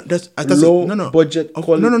admit No, it. that's Low no. budget, Oh,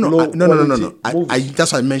 quality, no. low No. quality I movies.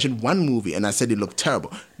 that's why I mentioned one movie and I said it looked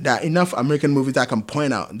terrible. There are enough American movies that I can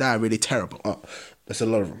point out that are really terrible. Oh, that's a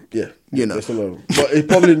lot of them. Yeah, You know. that's a lot of them. But it's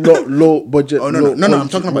probably not low budget. Oh no, low no. I'm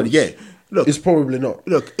quality talking about movies. yeah. Look, It's probably not.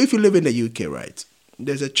 look. If you live in the UK, right?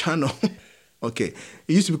 There's a channel. Okay,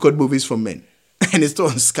 it used to be called Movies for Men, and it's still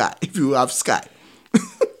on Sky. If you have Sky,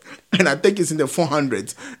 and I think it's in the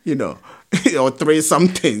 400s, or 3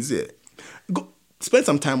 somethings. Yeah, go spend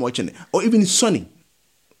some time watching it, or even Sunny.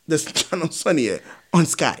 There's channel Sunny on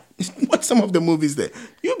Sky. Watch some of the movies there.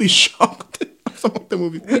 You'll be shocked. Some of the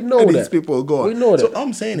movies. We know and that. these people go on. We know that. So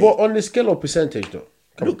I'm saying but on the scale of percentage, though.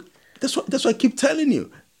 Look, that's what I keep telling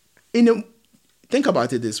you. think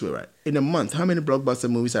about it this way, right? In a month, how many blockbuster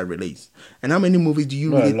movies are released? And how many movies do you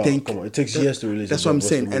Not a really lot. think? Come on, it takes years to release. That's a what I'm blockbuster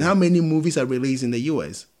saying. movie. And how many movies are released in the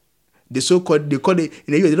US? They call it in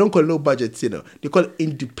the US. They don't call it low budget, They call it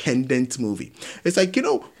independent movie. It's like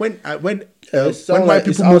when white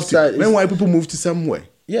people move to somewhere,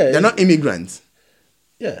 they're not immigrants.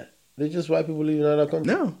 Yeah, they're just white people living in another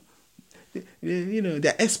country. No,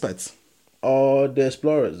 they're experts. Or the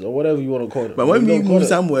explorers, or whatever you want to call them. But when we move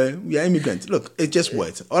somewhere, we are immigrants. Look, it's just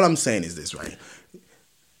words. All I'm saying is this, right?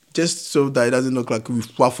 Just so that it doesn't look like we've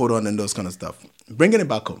waffled on and those kind of stuff. Bringing it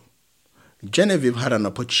back home, Genevieve had an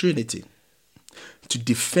opportunity to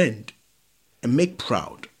defend and make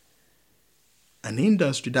proud an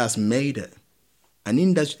industry that's made her. An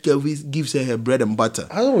industry that gives her bread and butter.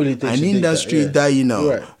 I don't really think an she industry did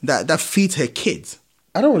that. That that feeds her kids.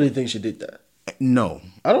 I don't really think she did that. No.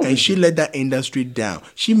 I don't. And she let that industry down.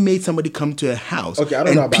 She made somebody come to her house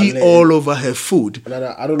and pee all over her food.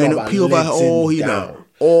 I don't know and about pee over her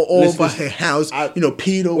over her house.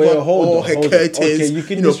 Peed over all her curtains.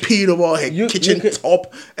 Peed over all her kitchen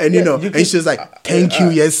top. And and she was like, "Thank you,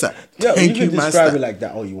 yes sir. Thank you, master." Describe it like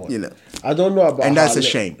that all you want. I don't know about. And that's a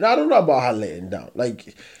shame. I don't know about her letting down.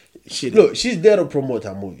 Like, look, she's there to promote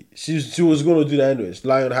her movie. She was going to do that anyways.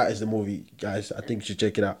 Lionheart is the movie, guys. I think you should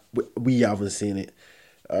check it out. We haven't seen it.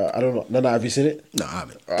 I don't know. Nana, have you seen it? No, I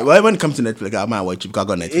haven't. Well, when it comes to Netflix, I might watch it because I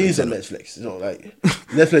got Netflix. It is on Netflix. So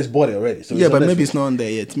Netflix bought it already. So but maybe it's not on there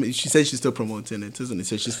yet. She said she's still promoting it, isn't it?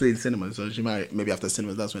 So she's still in cinema. So she might, maybe after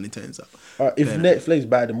cinemas, that's when it turns up. If Netflix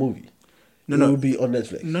buy the movie, it will be on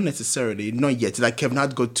Netflix. Not necessarily. Not yet. Like Kevin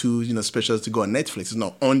Hart got 2 specials to go on Netflix. It's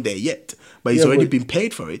not on there yet. But he's already been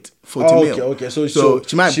paid for it. 40 mil. Okay. So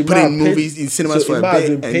she might put in movies in cinemas for a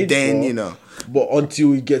bit, and then But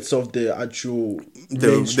until it gets off the actual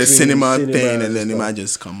the cinema thing, and then it might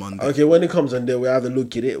just come on there. Okay, when it comes on there, we have a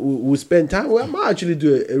look at it. We'll spend time. We might actually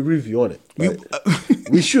do a review on it.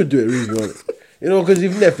 We should do a review on it. Because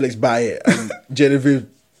if Netflix buy it and Genevieve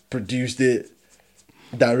produced it,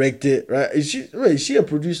 directed, right? Is she a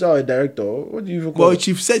producer or a director? What do you even call it? Well,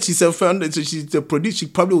 she said she's self-funded, so she's the producer. She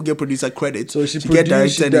probably will get producer credit. So she get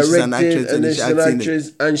directed, and she's an actress, and she's an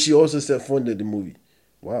actress, and she also self-funded the movie.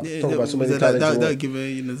 Wow, talk about so many talents. That give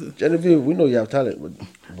her, Genevieve, we know you have talent, but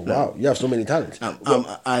wow, you have so many talents.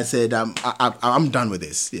 I said I'm done with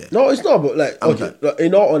this. Yeah. No, it's not. But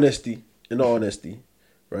in all honesty,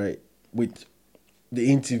 right, with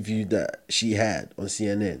the interview that she had on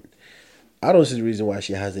CNN, I don't see the reason why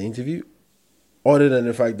she has the interview, other than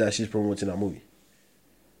the fact that she's promoting a movie.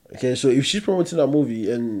 Okay, so if she's promoting a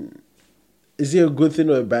movie, and is it a good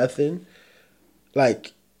thing or a bad thing?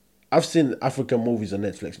 Like, I've seen African movies on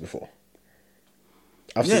Netflix before.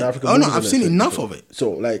 I've seen enough of it.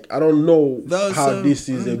 So, I don't know how this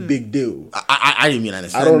is a big deal. I didn't mean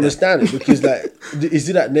understand. I don't understand it because, is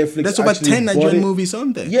it that Netflix? There's about 10 Nigerian movies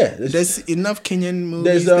on there. Yeah, there's enough Kenyan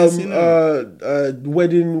movies. There's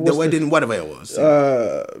wedding. The wedding, whatever it was.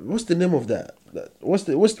 What's the name of that? What's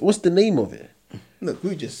the name of it? Look,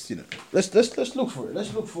 we just Let's look for it.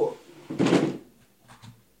 Let's look for.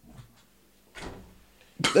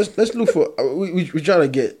 Let's look for. We're trying to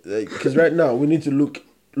get because right now we need to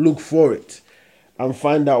look for it and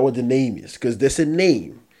find out what the name is, because there's a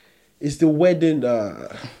name. It's the wedding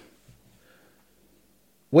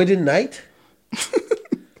night.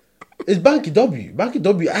 It's Banky W. Banky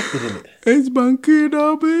W acted in it. It's Banky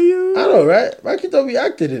W. I know, right? Banky W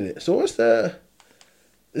acted in it. So what's the?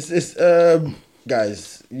 It's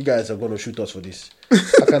guys. You guys are gonna shoot us for this.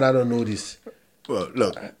 How can I don't know this? Well,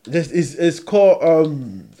 look, it's called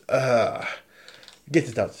get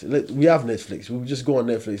it out. We have Netflix. We'll just go on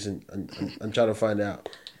Netflix and try to find out.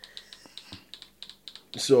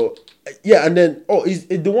 So yeah, and then is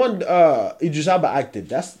the one Idris Elba acted.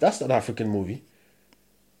 That's an African movie.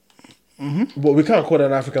 Mm-hmm. But we can't call it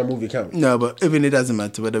an African movie, can we? No, but even it doesn't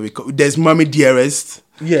matter whether we call. There's Mommy Dearest.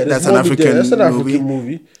 Yeah, that's an African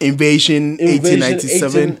movie. Invasion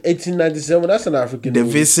 1897. 1897. That's an African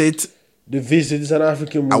movie. The Visit is an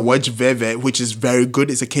African movie. I watched Veve, which is very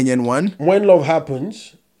good. It's a Kenyan one. When Love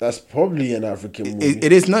Happens, that's probably an African movie.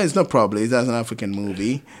 It is not. It's not probably. That's an African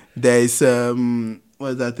movie. There's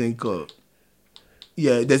what is that thing called?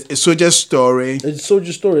 Yeah, there's a Soldier Story. It's a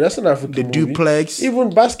Soldier Story. That's an African movie. The Duplex.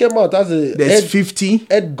 Even Basketball. There's 50.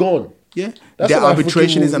 Ed Gone. Yeah. The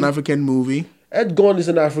Arbitration is an African movie. Ed Gone is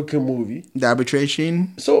an African movie. The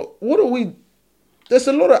Arbitration. So what are we? There's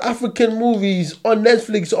a lot of African movies on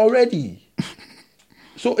Netflix already.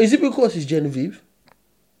 So is it because it's Genevieve?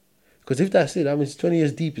 Because if that's it, I mean, it's 20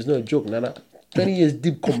 years deep. It's not a joke, Nana. 20 years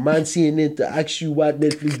deep, command CNN to ask you why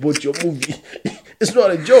Netflix bought your movie. It's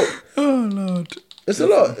not a joke. Oh, Lord. It's a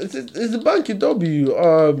lot. It's the Banky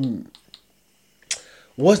W.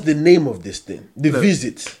 What's the name of this thing? The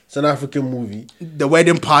Visit. It's an African movie. The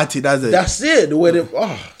Wedding Party, that's it. That's it. The wedding.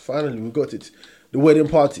 Finally we got it. The Wedding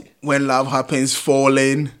Party. When Love Happens,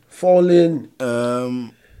 Falling.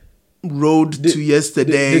 Road to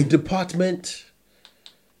Yesterday. The Department.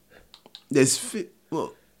 There's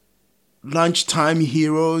Lunchtime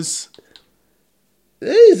Heroes.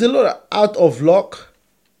 There's a lot of Out of Luck.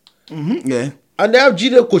 Yeah. And they have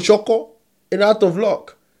Jide Kochoko in Out of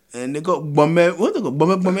Luck. And they got Bome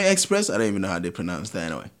Express. I don't even know how they pronounce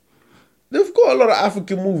that anyway. They've got a lot of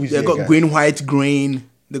African movies. They got guys. Green, White, Green.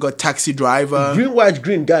 They got Taxi Driver. Green, White,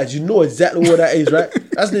 Green, guys. You know exactly what that is, right?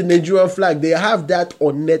 That's the Nigerian flag. They have that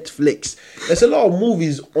on Netflix. There's a lot of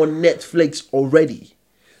movies on Netflix already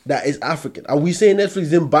that is African. Are we saying Netflix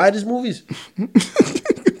didn't buy these movies?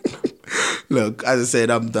 Look, as I said,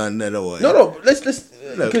 I'm done anyway. No. Let's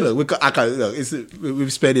Look,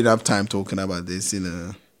 we've spent enough time talking about this, you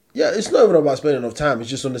know. Yeah, it's not even about spending enough time. It's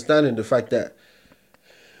just understanding the fact that,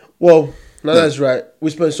 well, that's right. We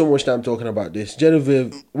spent so much time talking about this.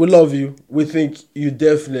 Genevieve, we love you. We think you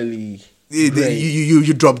definitely great.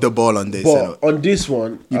 You dropped the ball on this. But anyway. on this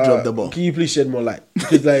one, You dropped the ball. Can you please shed more light?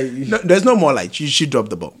 Because No, there's no more light. She dropped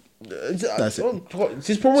the ball. That's it.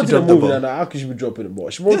 She's promoting She a dropped the movie ball. now. How could she be dropping the ball?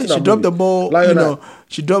 She Dropped the ball. You know,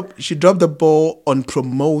 she dropped the ball on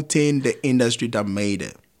promoting the industry that made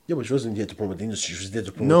it. Yeah, but she wasn't here to promote the industry. She was there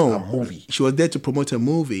to promote a movie. She was there to promote a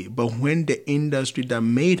movie. But when the industry that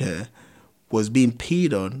made her was being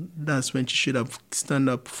peed on, that's when she should have stand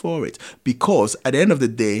up for it. Because at the end of the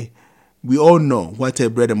day, we all know what her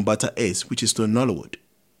bread and butter is, which is to Nollywood.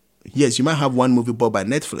 Yes, you might have one movie bought by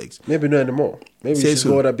Netflix. Maybe not anymore. Maybe Say she's so.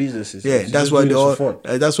 got other businesses. Yeah, She's that's just why doing they this all. for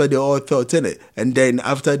fun. That's why they all thought in it. And then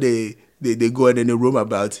after they go in the room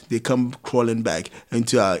about, they come crawling back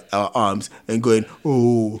into our arms and going,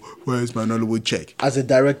 "Oh, where's my Nollywood check?" As a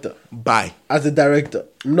director. Bye. As a director.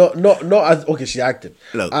 Not as okay, she acted.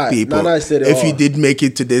 Look, All right, people, Nana said it if all. you did make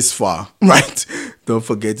it to this far, right, don't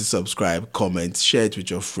forget to subscribe, comment, share it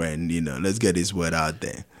with your friend. You know, let's get this word out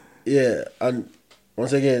there. Yeah, and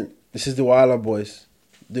once again, this is the Wahala Boys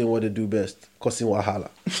doing what they do best, causing Wahala.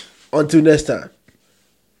 Until next time,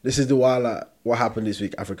 this is the Wahala What Happened This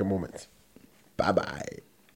Week African Moment. Bye-bye.